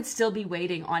perfect, I would still be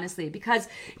waiting, honestly, because,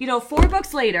 4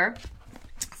 books later,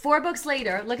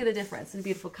 look at the difference in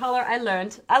beautiful color. I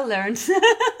learned. I'm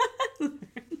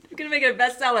going to make it a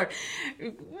bestseller.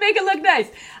 Make it look nice.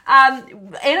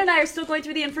 Anna and I are still going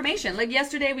through the information. Like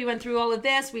yesterday, we went through all of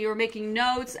this. We were making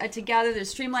notes together to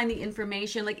streamline the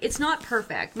information. Like, it's not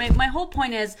perfect. My whole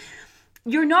point is,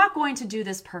 you're not going to do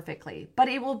this perfectly, but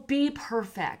it will be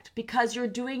perfect because you're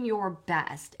doing your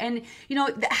best. And, you know,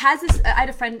 I had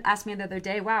a friend ask me the other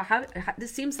day, wow, how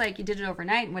this seems like you did it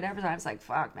overnight and whatever. And I was like,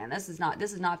 fuck, man, this has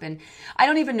not been, I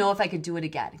don't even know if I could do it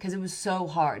again because it was so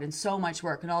hard and so much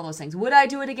work and all those things. Would I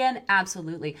do it again?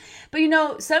 Absolutely. But, you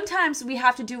know, sometimes we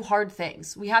have to do hard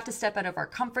things. We have to step out of our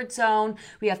comfort zone.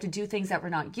 We have to do things that we're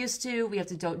not used to. We have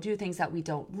to do things that we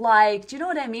don't like. Do you know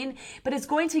what I mean? But it's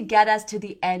going to get us to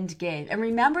the end game. And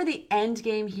remember, the end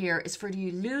game here is for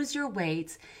you to lose your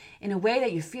weight in a way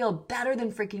that you feel better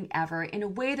than freaking ever, in a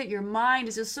way that your mind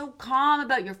is just so calm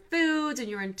about your foods and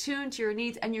you're in tune to your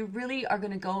needs, and you really are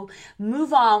going to go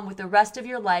move on with the rest of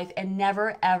your life and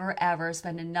never, ever, ever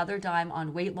spend another dime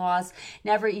on weight loss.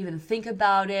 Never even think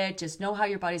about it. Just know how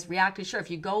your body's reacting. Sure, if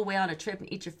you go away on a trip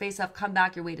and eat your face off, come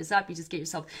back, your weight is up, you just get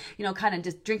yourself, you know, kind of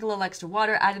just drink a little extra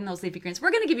water, add in those leafy greens. We're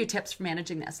going to give you tips for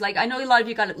managing this. Like, I know a lot of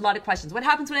you got a lot of questions. What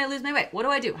happens when I lose my weight? What do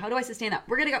I do? How do I sustain that?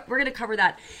 We're going to cover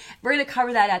that. We're going to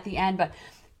cover that at the end. But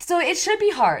so it should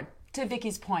be hard. To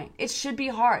Vicky's point, it should be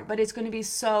hard, but it's going to be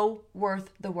so worth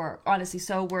the work. Honestly,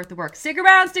 so worth the work. Stick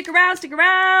around, stick around, stick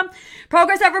around.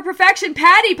 Progress over perfection.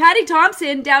 Patty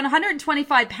Thompson, down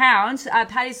 125 pounds.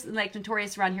 Patty's like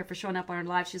notorious around here for showing up on our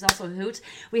live. She's also a hoot.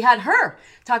 We had her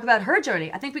talk about her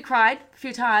journey. I think we cried a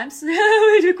few times. We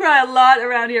do cry a lot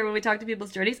around here when we talk to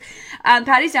people's journeys.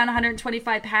 Patty's down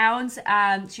 125 pounds.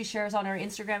 She shares on her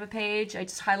Instagram page. I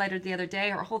just highlighted the other day.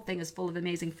 Her whole thing is full of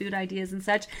amazing food ideas and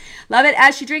such. Love it.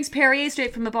 As she drinks Perrier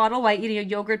straight from the bottle while eating a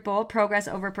yogurt bowl. Progress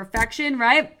over perfection,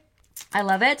 right? I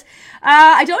love it.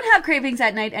 I don't have cravings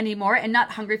at night anymore and not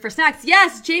hungry for snacks.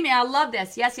 Yes, Jamie, I love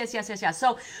this. Yes.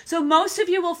 So most of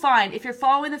you will find if you're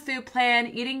following the food plan,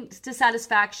 eating to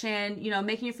satisfaction, you know,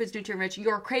 making your foods nutrient rich,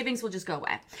 your cravings will just go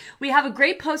away. We have a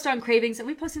great post on cravings and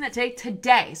we're posting that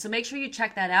today. So make sure you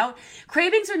check that out.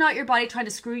 Cravings are not your body trying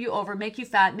to screw you over, make you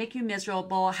fat, make you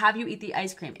miserable, have you eat the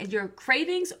ice cream. And your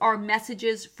cravings are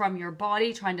messages from your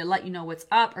body trying to let you know what's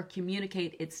up or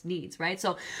communicate its needs, right?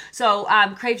 So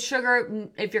crave sugar.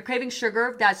 If you're craving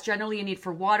sugar, that's generally a need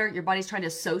for water. Your body's trying to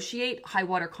associate high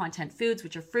water content foods,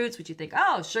 which are fruits, which you think,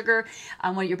 oh, sugar.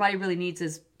 What your body really needs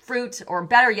is fruit, or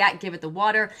better yet, give it the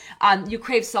water. You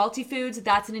crave salty foods.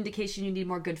 That's an indication you need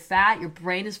more good fat. Your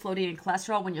brain is floating in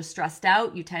cholesterol. When you're stressed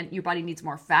out, your body needs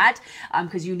more fat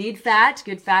because you need fat.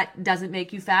 Good fat doesn't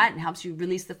make you fat and helps you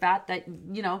release the fat that,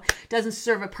 you know, doesn't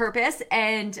serve a purpose.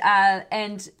 And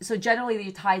so generally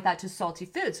you tie that to salty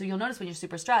foods. So you'll notice when you're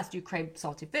super stressed, you crave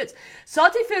salty foods.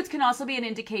 Salty foods can also be an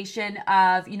indication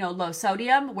of, you know, low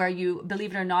sodium, where you,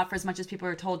 believe it or not, for as much as people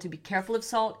are told to be careful of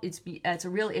salt, it's a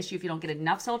real issue if you don't get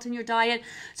enough salt in your diet.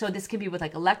 So this can be with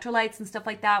like electrolytes and stuff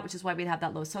like that, which is why we have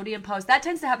that low sodium post. That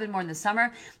tends to happen more in the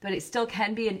summer, but it still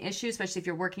can be an issue, especially if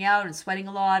you're working out and sweating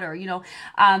a lot, or, you know,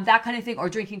 that kind of thing, or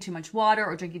drinking too much water,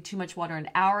 or drinking too much water an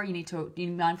hour. You need to be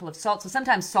mindful of salt. So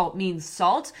sometimes salt means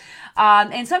salt.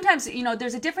 And sometimes, you know,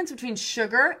 there's a difference between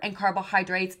sugar and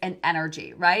carbohydrates and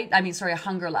energy, right?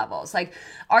 Hunger levels. Like,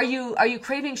 are you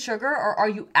craving sugar or are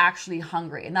you actually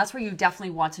hungry? And that's where you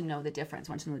definitely want to know the difference.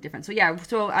 So yeah,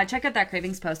 check out that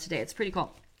cravings post today. It's pretty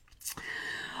cool.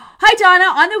 Hi, Donna.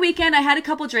 On the weekend, I had a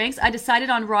couple drinks. I decided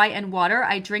on rye and water.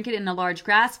 I drink it in a large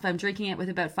glass. If I'm drinking it with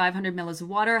about 500 milliliters of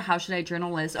water, how should I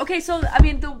journal this? Okay, so,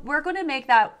 we're going to make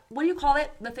that, what do you call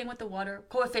it? The thing with the water?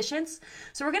 Coefficients.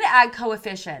 So we're going to add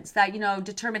coefficients that, you know,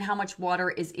 determine how much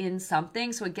water is in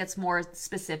something. So it gets more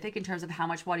specific in terms of how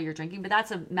much water you're drinking. But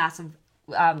that's a massive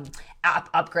app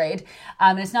upgrade.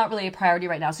 And it's not really a priority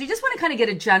right now. So you just want to kind of get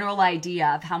a general idea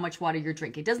of how much water you're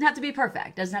drinking. It doesn't have to be perfect.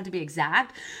 It doesn't have to be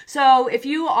exact. So if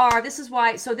you are, this is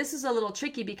a little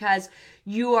tricky because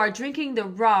you are drinking the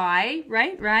rye,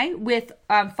 right, with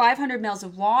 500 mils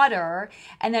of water.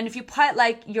 And then if you put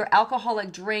like your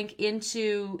alcoholic drink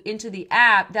into the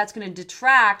app, that's going to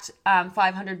detract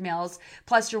 500 mils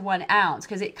plus your 1 ounce,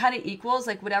 because it kind of equals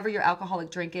like whatever your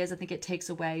alcoholic drink is. I think it takes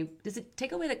away, does it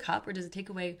take away the cup or does it take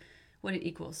away what it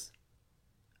equals?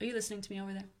 Are you listening to me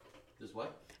over there? Does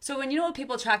what? So when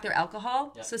people track their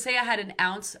alcohol, yeah. So say I had an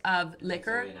ounce of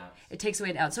liquor, it takes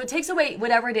away an ounce. So it takes away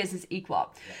whatever it is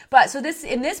equal. Yeah. But so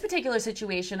in this particular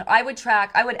situation, I would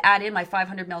add in my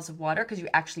 500 mils of water because you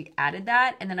actually added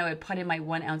that. And then I would put in my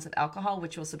 1 ounce of alcohol,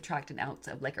 which will subtract an ounce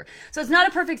of liquor. So it's not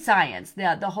a perfect science,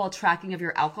 the whole tracking of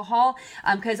your alcohol.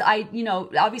 Because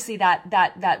obviously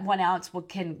that 1 ounce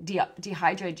can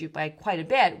dehydrate you by quite a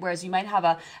bit. Whereas you might have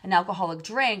an alcoholic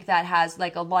drink that has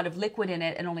like a lot of liquid in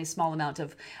it and only small small amount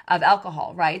of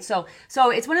alcohol, right? So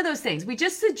it's one of those things. We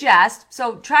just suggest,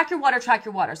 so track your water.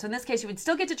 So in this case, you would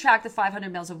still get to track the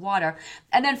 500 mils of water.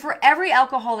 And then for every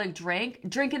alcoholic drink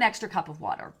an extra cup of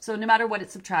water. So no matter what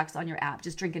it subtracts on your app,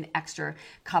 just drink an extra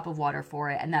cup of water for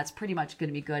it. And that's pretty much going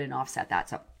to be good and offset that.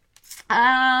 So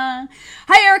hi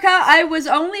Erica,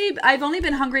 I've only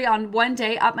been hungry on one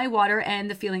day, up my water and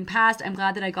the feeling passed. I'm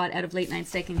glad that I got out of late night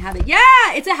snacking habit. Yeah,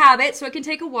 it's a habit, so it can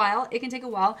take a while.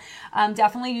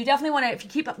 Definitely, you definitely want to, if you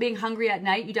keep being hungry at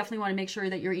night, you definitely want to make sure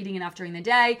that you're eating enough during the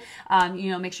day.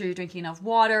 Make sure you're drinking enough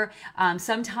water.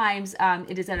 Sometimes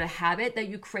it is out of habit that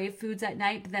you crave foods at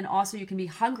night, but then also you can be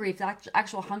hungry. If that's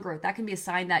actual hunger, that can be a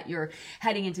sign that you're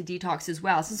heading into detox as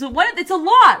well. So it's a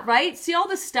lot, right? See all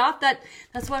the stuff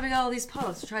that's why we got all these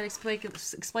posts to try to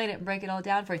explain it and break it all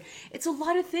down for you. It's a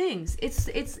lot of things. It's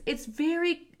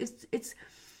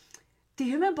the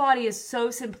human body is so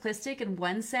simplistic in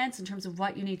one sense in terms of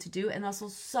what you need to do, and also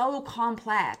so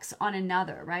complex on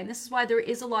another, right? And this is why there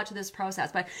is a lot to this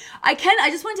process. But I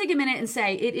just want to take a minute and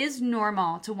say it is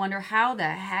normal to wonder how the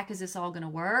heck is this all going to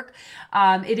work.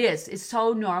 It's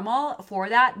so normal for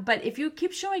that. But if you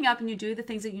keep showing up and you do the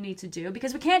things that you need to do,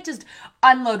 because we can't just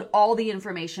unload all the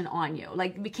information on you.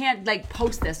 Like we can't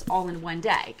post this all in one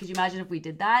day. Could you imagine if we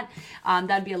did that?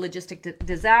 That'd be a logistic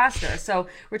disaster. So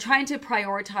we're trying to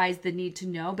prioritize the need to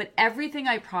know, but everything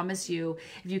I promise you,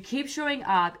 if you keep showing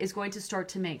up, is going to start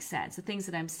to make sense. The things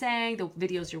that I'm saying, the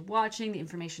videos you're watching, the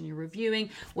information you're reviewing,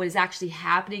 what is actually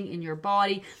happening in your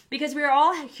body, because we're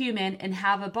all human and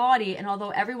have a body, and although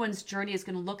everyone's journey is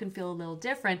going to look and feel a little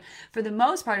different, for the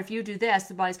most part, if you do this,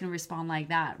 the body's going to respond like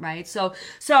that, right? So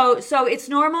it's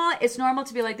normal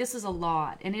to be like, this is a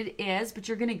lot, and it is, but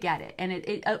you're going to get it. And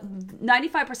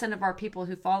 95% of our people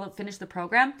who finish the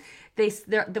program,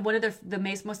 one of the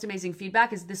most amazing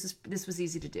feedback is this was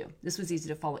easy to do. This was easy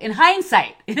to follow. In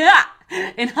hindsight,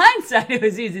 it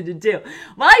was easy to do.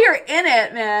 While you're in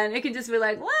it, man, it can just be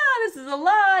like, wow, this is a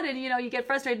lot, and you get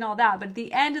frustrated and all that. But at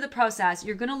the end of the process,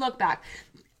 you're going to look back.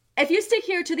 If you stick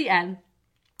here to the end,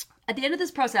 at the end of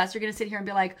this process, you're going to sit here and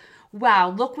be like, wow,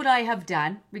 look what I have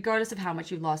done, regardless of how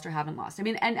much you've lost or haven't lost. I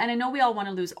mean, and I know we all want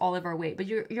to lose all of our weight, but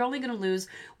you're only going to lose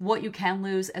what you can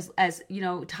lose as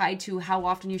tied to how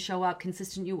often you show up,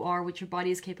 consistent you are, what your body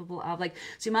is capable of. So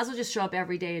you might as well just show up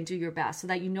every day and do your best so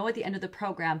that at the end of the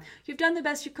program, you've done the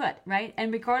best you could, right?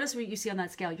 And regardless of what you see on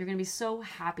that scale, you're going to be so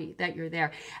happy that you're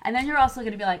there. And then you're also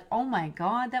going to be like, oh my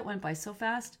God, that went by so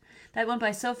fast. Like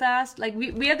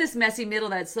we have this messy middle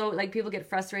that's so people get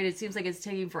frustrated. It seems like it's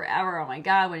taking forever. Oh my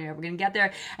God, when are you ever going to get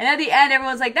there? And at the end,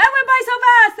 everyone's like, that went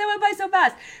by so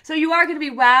fast. So you are going to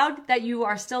be wowed that you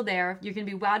are still there. You're going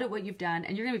to be wowed at what you've done,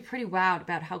 and you're going to be pretty wowed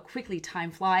about how quickly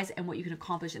time flies and what you can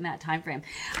accomplish in that time frame.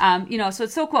 So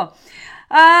it's so cool.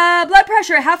 Blood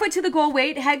pressure, halfway to the goal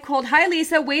weight, head cold. Hi,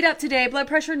 Lisa, weight up today, blood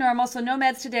pressure normal, so no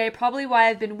meds today. Probably why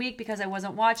I've been weak, because I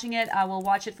wasn't watching it. I will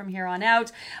watch it from here on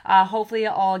out. Hopefully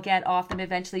I'll get off them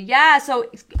eventually. Yeah,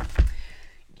 so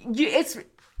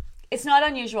it's not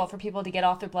unusual for people to get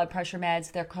off their blood pressure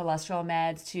meds, their cholesterol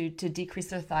meds, to decrease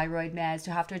their thyroid meds,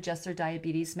 to have to adjust their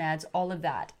diabetes meds, all of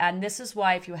that. And this is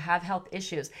why if you have health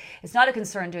issues, it's not a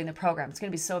concern doing the program. It's going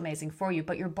to be so amazing for you,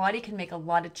 but your body can make a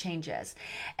lot of changes.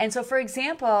 And so, for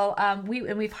example,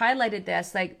 we've highlighted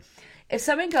this, if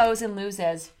someone goes and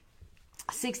loses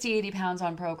 60, 80 pounds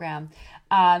on program,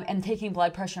 and taking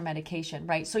blood pressure medication,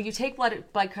 right? So you take blood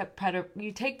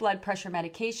pressure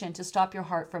medication to stop your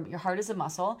heart is a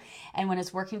muscle, and when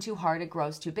it's working too hard, it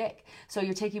grows too big. So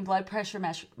you're taking blood pressure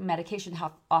medication to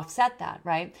help offset that,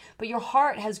 right? But your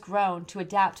heart has grown to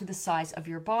adapt to the size of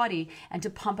your body and to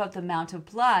pump out the amount of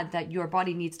blood that your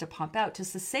body needs to pump out to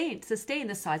sustain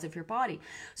the size of your body.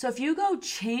 So if you go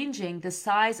changing the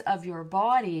size of your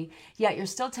body, yet you're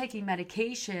still taking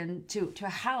medication to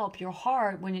help your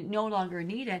heart when it no longer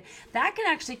need it, that can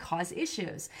actually cause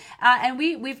issues. And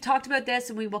we've talked about this,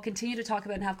 and we will continue to talk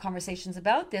about and have conversations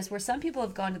about this, where some people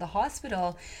have gone to the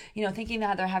hospital, thinking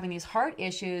that they're having these heart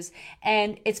issues,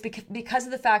 and it's because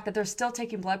of the fact that they're still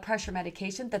taking blood pressure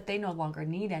medication that they no longer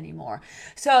need anymore.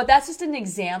 So that's just an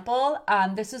example.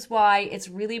 This is why it's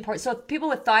really important. So people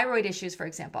with thyroid issues, for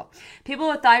example,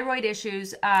 will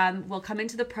come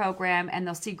into the program and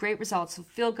they'll see great results, they'll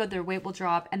feel good, their weight will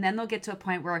drop, and then they'll get to a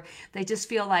point where they just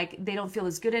feel like they don't don't feel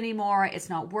as good anymore. It's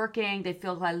not working. They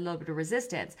feel like a little bit of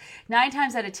resistance. 9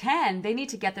 times out of 10, they need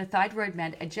to get their thyroid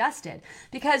med adjusted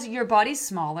because your body's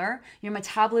smaller, your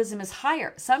metabolism is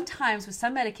higher. Sometimes with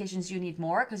some medications you need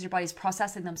more because your body's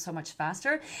processing them so much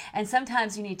faster, and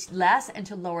sometimes you need less and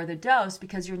to lower the dose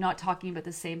because you're not talking about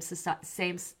the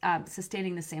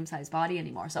sustaining the same size body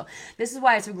anymore. So this is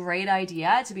why it's a great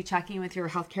idea to be checking with your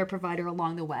healthcare provider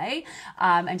along the way,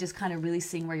 and just kind of really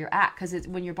seeing where you're at, because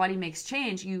when your body makes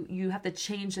change, you have to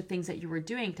change the things that you were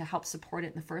doing to help support it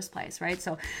in the first place, right?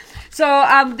 So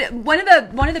one of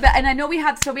the and I know we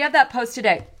have that post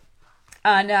today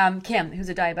on Kim, who's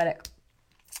a diabetic.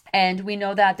 And we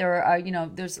know that there are,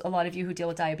 there's a lot of you who deal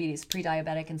with diabetes,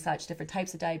 pre-diabetic and such, different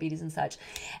types of diabetes and such.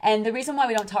 And the reason why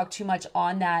we don't talk too much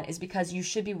on that is because you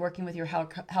should be working with your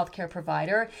healthcare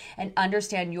provider and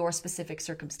understand your specific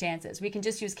circumstances. We can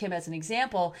just use Kim as an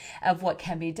example of what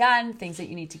can be done, things that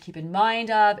you need to keep in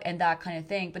mind of, and that kind of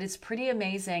thing. But it's pretty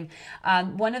amazing.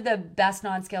 One of the best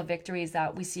non-scale victories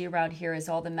that we see around here is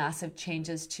all the massive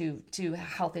changes to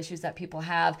health issues that people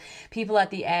have. People at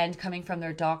the end coming from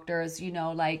their doctors,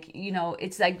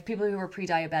 it's like people who are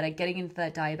pre-diabetic, getting into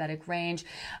that diabetic range,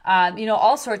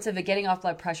 all sorts of it, getting off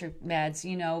blood pressure meds,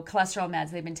 cholesterol meds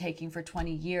they've been taking for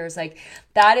 20 years. Like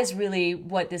that is really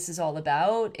what this is all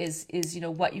about is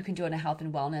what you can do in a health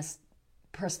and wellness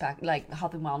perspective, like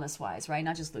health and wellness wise, right?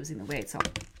 Not just losing the weight. So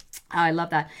I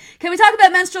love that. Can we talk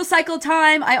about menstrual cycle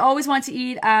time? I always want to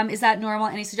eat. Is that normal?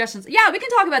 Any suggestions? Yeah, we can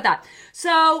talk about that.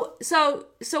 So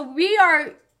we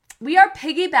are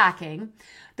piggybacking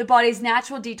the body's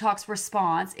natural detox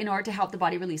response in order to help the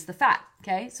body release the fat.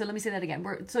 Okay, so let me say that again.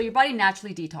 So your body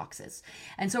naturally detoxes.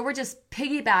 And so we're just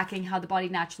piggybacking how the body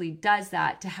naturally does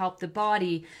that to help the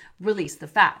body release the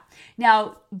fat.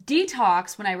 Now,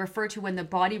 detox, when I refer to when the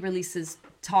body releases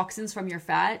toxins from your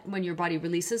fat, when your body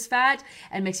releases fat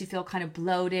and makes you feel kind of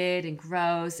bloated and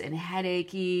gross and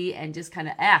headachy and just kind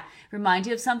of remind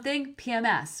you of something,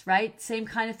 PMS, right? Same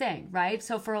kind of thing, right?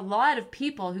 So for a lot of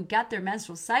people who get their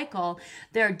menstrual cycle,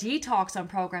 their detox on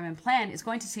program and plan is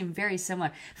going to seem very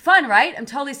similar. Fun, right? I'm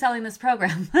totally selling this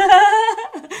program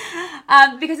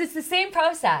because it's the same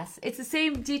process. It's the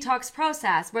same detox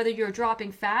process, whether you're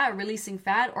dropping fat or releasing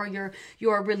fat, or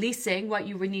you're releasing what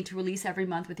you would need to release every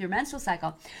month with your menstrual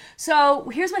cycle. So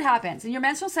here's what happens. And your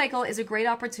menstrual cycle is a great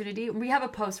opportunity. We have a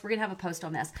post. We're going to have a post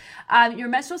on this. Your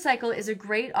menstrual cycle is a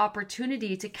great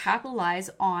opportunity to capitalize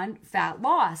on fat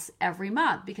loss every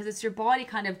month because it's your body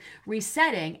kind of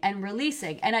resetting and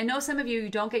releasing. And I know some of you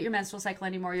don't get your menstrual cycle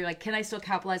anymore. You're like, can I still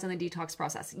capitalize on the detox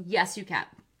process? Yes, you can.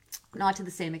 Not to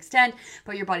the same extent,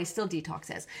 but your body still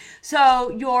detoxes. So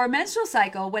your menstrual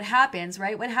cycle, what happens,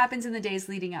 right? What happens in the days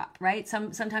leading up, right?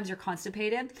 Sometimes you're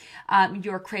constipated,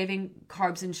 you're craving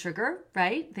carbs and sugar,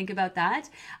 right? Think about that.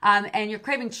 And you're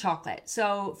craving chocolate.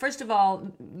 So first of all,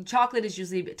 chocolate is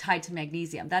usually tied to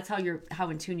magnesium. That's how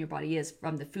in tune your body is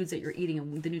from the foods that you're eating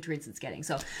and the nutrients it's getting.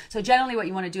 So generally what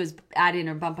you want to do is add in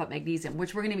or bump up magnesium,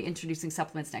 which we're going to be introducing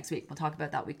supplements next week. We'll talk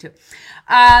about that week too.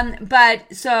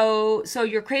 But so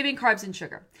you're craving carbs and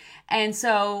sugar. And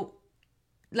so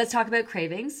let's talk about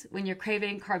cravings. When you're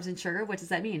craving carbs and sugar, what does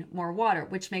that mean? More water,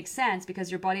 which makes sense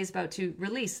because your body is about to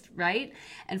release, right?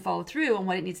 And follow through on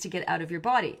what it needs to get out of your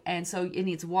body. And so it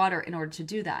needs water in order to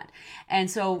do that. And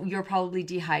so you're probably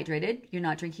dehydrated. You're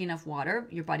not drinking enough water.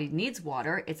 Your body needs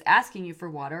water. It's asking you for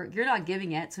water. You're not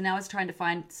giving it. So now it's trying to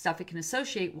find stuff it can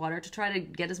associate water to try to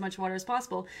get as much water as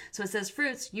possible. So it says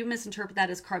fruits. You misinterpret that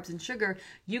as carbs and sugar.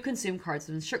 You consume carbs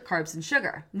and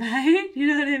sugar, right? You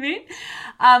know what I mean?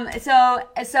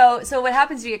 So what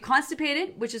happens, you get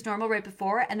constipated, which is normal right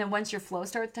before, and then once your flow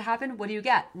starts to happen, what do you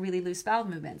get? Really loose bowel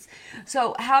movements.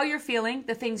 So how you're feeling,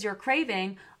 the things you're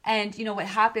craving, and what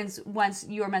happens once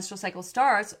your menstrual cycle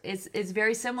starts is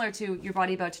very similar to your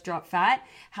body about to drop fat,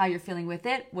 how you're feeling with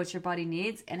it, what your body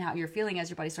needs, and how you're feeling as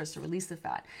your body starts to release the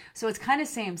fat. So it's kind of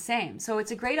same. So it's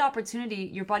a great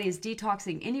opportunity. Your body is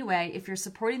detoxing anyway. If you're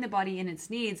supporting the body in its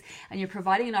needs and you're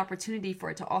providing an opportunity for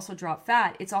it to also drop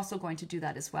fat, it's also going to do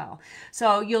that as well.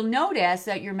 So you'll notice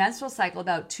that your menstrual cycle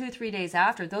about 2-3 days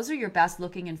after, those are your best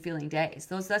looking and feeling days.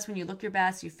 That's when you look your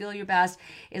best, you feel your best,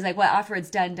 is like, well, after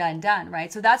it's done,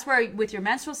 right? So that's where with your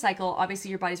menstrual cycle, obviously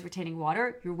your body's retaining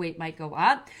water, your weight might go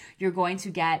up, you're going to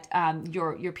get,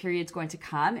 your period's going to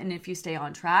come. And if you stay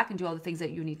on track and do all the things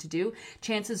that you need to do,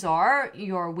 chances are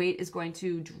your weight is going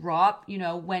to drop,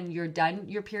 when you're done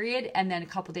your period, and then a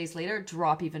couple days later,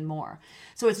 drop even more.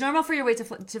 So it's normal for your weight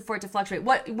for it to fluctuate.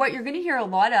 What you're going to hear a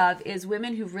lot of is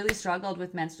women who've really struggled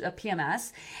with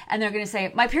PMS, and they're going to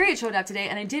say, my period showed up today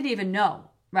and I didn't even know.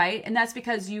 right? And that's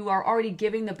because you are already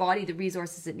giving the body the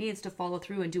resources it needs to follow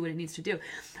through and do what it needs to do.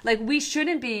 Like, we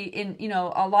shouldn't be in,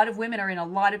 a lot of women are in a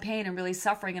lot of pain and really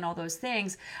suffering and all those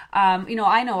things.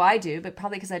 I know I do, but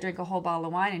probably because I drink a whole bottle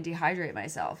of wine and dehydrate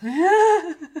myself.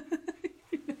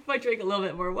 If I drink a little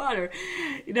bit more water,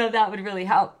 that would really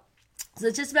help. So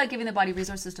it's just about giving the body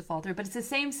resources to follow through, but it's the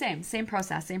same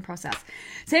process.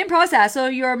 So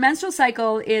your menstrual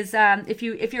cycle is, if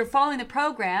you're following the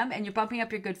program and you're bumping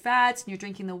up your good fats and you're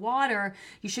drinking the water,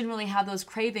 you shouldn't really have those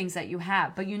cravings that you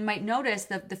have. But you might notice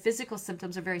that the physical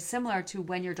symptoms are very similar to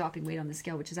when you're dropping weight on the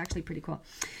scale, which is actually pretty cool.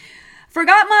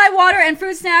 Forgot my water and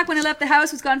fruit snack when I left the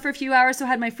house. Was gone for a few hours, so I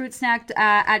had my fruit snack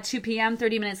at 2 p.m.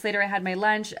 30 minutes later, I had my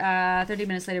lunch. 30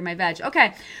 minutes later, my veg.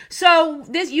 Okay, so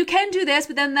you can do this,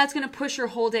 but then that's going to push your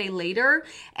whole day later.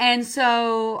 And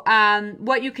so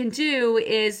what you can do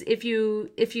is if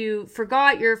you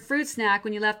forgot your fruit snack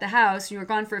when you left the house, and you were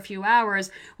gone for a few hours,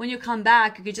 when you come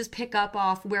back, you could just pick up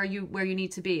off where you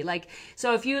need to be. Like,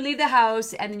 so if you leave the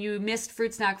house and then you missed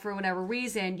fruit snack for whatever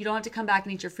reason, you don't have to come back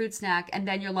and eat your fruit snack and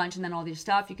then your lunch and then all your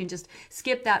stuff. You can just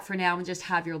skip that for now and just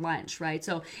have your lunch, right?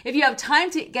 So if you have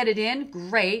time to get it in,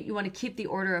 great. You want to keep the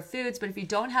order of foods, but if you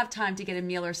don't have time to get a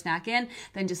meal or snack in,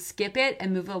 then just skip it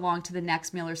and move along to the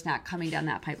next meal or snack coming down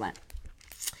that pipeline.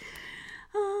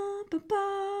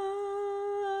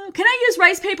 Can I use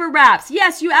rice paper wraps?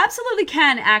 Yes, you absolutely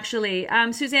can, actually.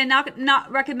 Suzanne,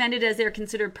 not recommended as they're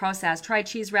considered processed. Try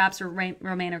cheese wraps or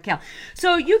romaine or kale.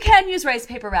 So you can use rice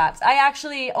paper wraps. I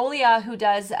actually, Olia, who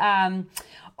does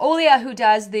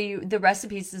the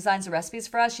recipes, designs the recipes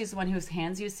for us. She's the one whose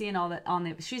hands you see and all that on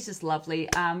the. She's just lovely.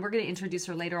 We're going to introduce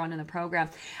her later on in the program,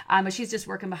 but she's just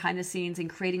working behind the scenes and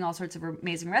creating all sorts of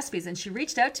amazing recipes. And she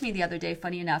reached out to me the other day,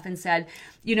 funny enough, and said,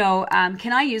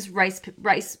 can I use rice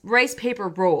paper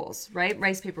rolls, right?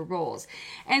 Rice paper rolls.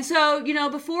 And so,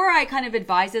 before I kind of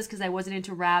advised this because I wasn't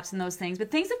into wraps and those things,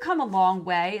 but things have come a long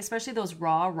way, especially those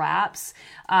raw wraps.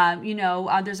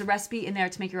 There's a recipe in there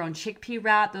to make your own chickpea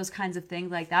wrap, those kinds of things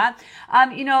like that.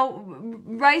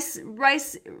 Rice,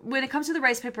 when it comes to the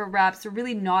rice paper wraps, they're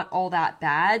really not all that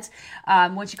bad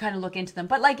once you kind of look into them.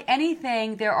 But like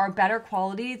anything, there are better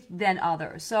quality than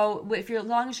others. So as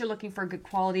long as you're looking for good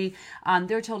quality,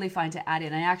 they're totally fine to add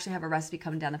in. I actually have a recipe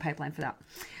coming down the pipeline for that.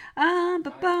 I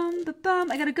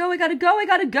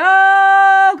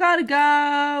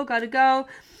gotta go.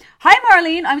 Hi,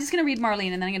 Marlene. I'm just going to read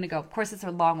Marlene and then I'm going to go. Of course, it's a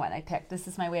long one I picked. This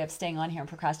is my way of staying on here and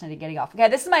procrastinating getting off. Okay,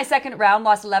 this is my second round.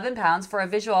 Lost 11 pounds. For a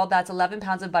visual, that's 11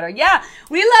 pounds of butter. Yeah,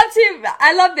 we love to.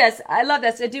 I love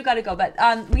this. I do got to go. But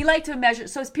we like to measure.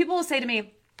 So people will say to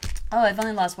me, oh, I've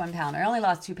only lost 1 pound. Or I only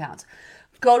lost 2 pounds.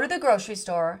 Go to the grocery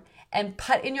store and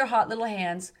put in your hot little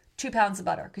hands 2 pounds of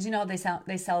butter. Because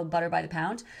they sell butter by the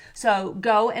pound. So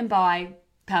go and buy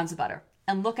pounds of butter.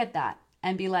 And look at that.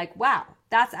 And be like, wow.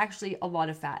 That's actually a lot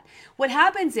of fat. What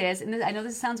happens is, and I know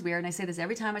this sounds weird, and I say this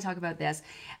every time I talk about this,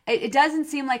 it doesn't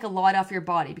seem like a lot off your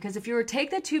body, because if you were to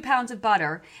take the 2 pounds of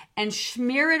butter and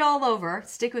smear it all over,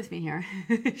 stick with me here,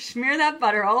 smear that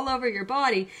butter all over your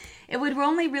body, it would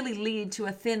only really lead to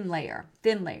a thin layer,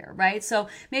 right? So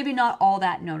maybe not all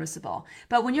that noticeable.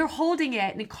 But when you're holding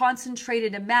it in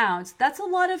concentrated amounts, that's a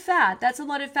lot of fat.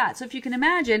 So if you can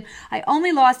imagine, I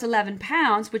only lost 11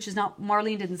 pounds, which is not,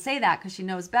 Marlene didn't say that because she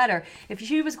knows better. If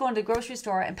she was going to the grocery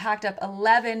store and packed up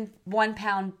 11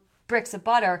 1-pound bricks of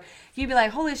butter, you'd be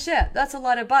like, holy shit, that's a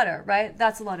lot of butter, right?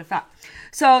 That's a lot of fat.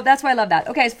 So that's why I love that.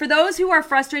 Okay, so for those who are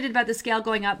frustrated about the scale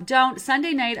going up, don't.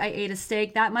 Sunday night, I ate a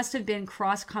steak. That must have been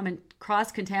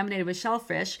cross-contaminated with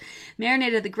shellfish,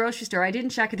 marinated at the grocery store. I didn't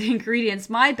check the ingredients.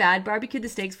 My bad. Barbecued the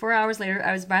steaks. 4 hours later,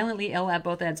 I was violently ill at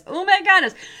both ends. Oh my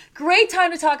goodness. Great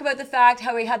time to talk about the fact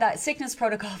how we had that sickness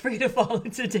protocol for you to follow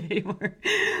today,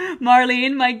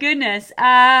 Marlene. My goodness.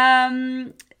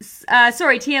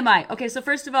 Sorry, TMI. Okay, so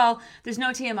first of all, there's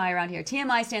no TMI around here.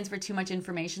 TMI stands for too much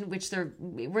information, which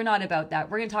we're not about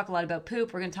that. We're going to talk a lot about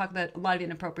poop. We're going to talk about a lot of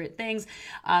inappropriate things.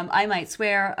 I might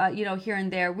swear, here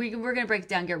and there. We're going to break it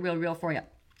down, get real for you.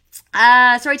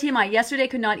 Sorry, TMI. Yesterday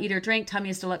could not eat or drink. Tummy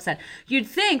is still upset. You'd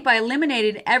think by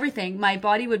eliminating everything, my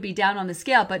body would be down on the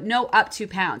scale, but no, up 2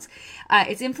 pounds.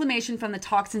 It's inflammation from the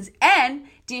toxins and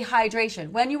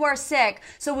dehydration. When you are sick,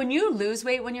 so when you lose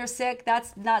weight when you're sick,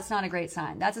 that's not a great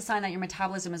sign. That's a sign that your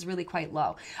metabolism is really quite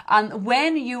low.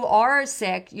 When you are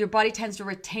sick, your body tends to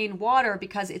retain water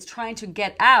because it's trying to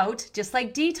get out, just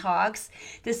like detox.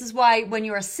 This is why when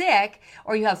you are sick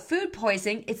or you have food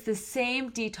poisoning, it's the same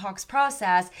detox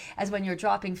process as when you're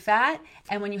dropping fat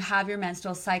and when you have your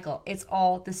menstrual cycle. It's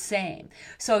all the same.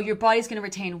 So your body's going to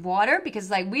retain water because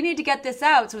we need to get this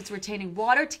out. So it's retaining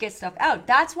water to get stuff out.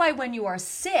 That's why when you are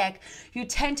sick, sick, you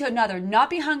tend to either not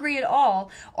be hungry at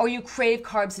all, or you crave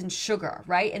carbs and sugar,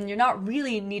 right? And you're not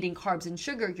really needing carbs and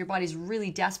sugar. Your body's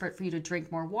really desperate for you to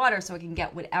drink more water so it can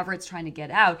get whatever it's trying to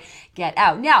get out.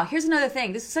 Now, here's another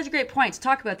thing. This is such a great point to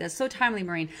talk about this. So timely,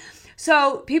 Maureen.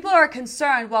 So people are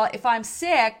concerned, well, if I'm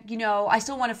sick, I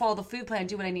still want to follow the food plan,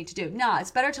 do what I need to do. No, it's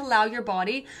better to allow your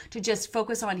body to just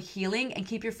focus on healing and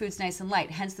keep your foods nice and light,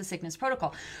 hence the sickness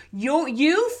protocol.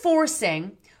 You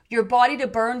forcing your body to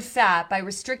burn fat by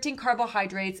restricting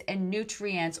carbohydrates and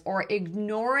nutrients, or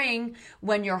ignoring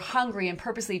when you're hungry and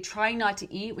purposely trying not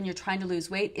to eat when you're trying to lose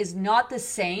weight, is not the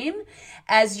same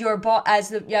as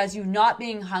as you not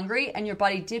being hungry and your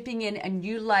body dipping in and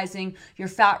utilizing your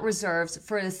fat reserves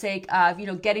for the sake of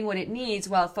getting what it needs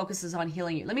while it focuses on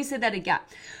healing you. Let me say that again.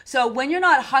 So when you're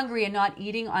not hungry and not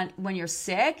eating when you're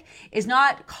sick is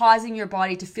not causing your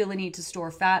body to feel a need to store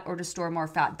fat or to store more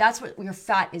fat. That's what your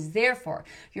fat is there for.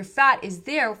 Your fat is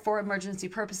there for emergency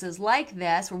purposes like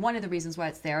this, or one of the reasons why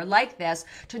it's there, like this,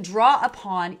 to draw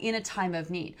upon in a time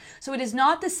of need. So it is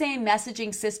not the same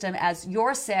messaging system as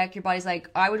you're sick, your body's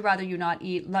like, I would rather you not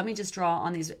eat, let me just draw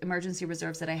on these emergency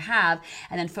reserves that I have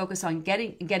and then focus on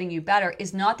getting you better,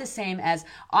 is not the same as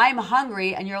I'm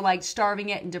hungry and you're like starving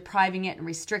it and depriving it and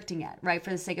restricting it, right, for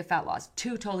the sake of fat loss.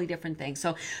 Two totally different things.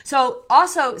 So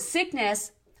also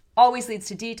sickness always leads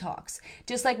to detox.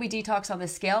 Just like we detox on the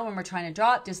scale when we're trying to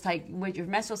drop, just like with your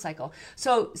menstrual cycle.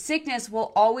 So sickness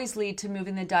will always lead to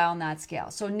moving the dial on that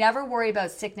scale. So never worry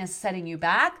about sickness setting you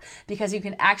back, because you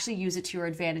can actually use it to your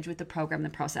advantage with the program, the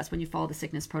process, when you follow the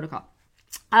sickness protocol.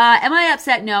 Am I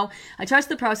upset? No. I trust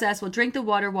the process. Will drink the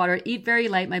water, eat very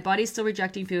light. My body's still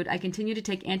rejecting food. I continue to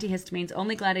take antihistamines.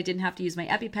 Only glad I didn't have to use my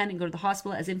EpiPen and go to the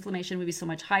hospital, as inflammation would be so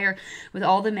much higher with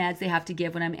all the meds they have to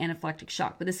give when I'm anaphylactic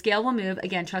shock. But the scale will move.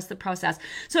 Again, trust the process.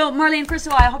 So Marlene, first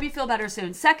of all, I hope you feel better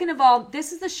soon. Second of all,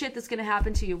 this is the shit that's going to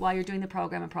happen to you while you're doing the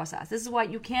program and process. This is why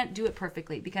you can't do it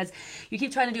perfectly, because you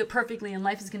keep trying to do it perfectly and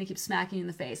life is going to keep smacking you in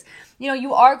the face.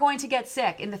 You are going to get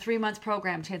sick in the 3 months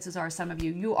program. Chances are, some of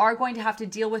you are going to have to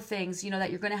deal with things, that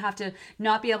you're going to have to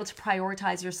not be able to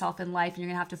prioritize yourself in life, and you're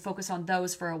going to have to focus on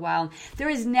those for a while. There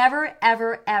is never,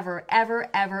 ever, ever, ever,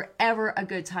 ever, ever a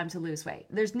good time to lose weight.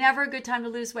 There's never a good time to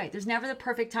lose weight. There's never the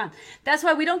perfect time. That's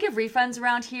why we don't give refunds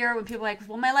around here when people are like,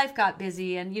 well, my life got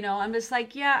busy. And, I'm just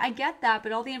like, yeah, I get that,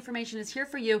 but all the information is here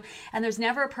for you. And there's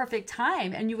never a perfect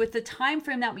time. And with the time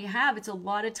frame that we have, it's a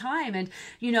lot of time. And,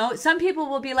 some people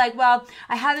will be like, well,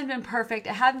 I haven't been perfect.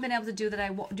 I haven't been able to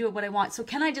do what I want. So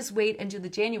can I just wait and do the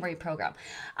January program?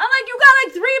 I'm like, you got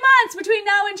like 3 months between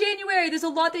now and January. There's a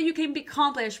lot that you can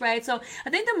accomplish, right? So I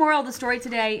think the moral of the story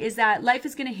today is that life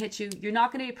is going to hit you. You're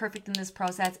not going to be perfect in this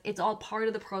process. It's all part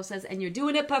of the process, and you're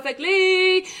doing it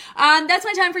perfectly. That's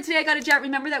my time for today. I got to jet.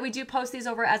 Remember that we do post these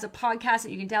over as a podcast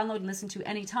that you can download and listen to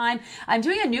anytime. I'm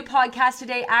doing a new podcast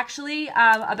today, actually,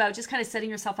 about just kind of setting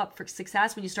yourself up for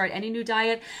success when you start any new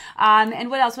diet. And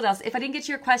what else? If I didn't get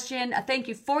to your question, thank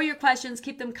you for your questions.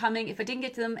 Keep them coming. If I didn't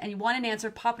get to them and you want an answer,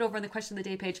 pop it over on the question of the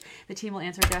day page. The team will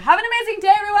answer it there. Have an amazing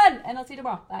day, everyone, and I'll see you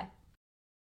tomorrow. Bye.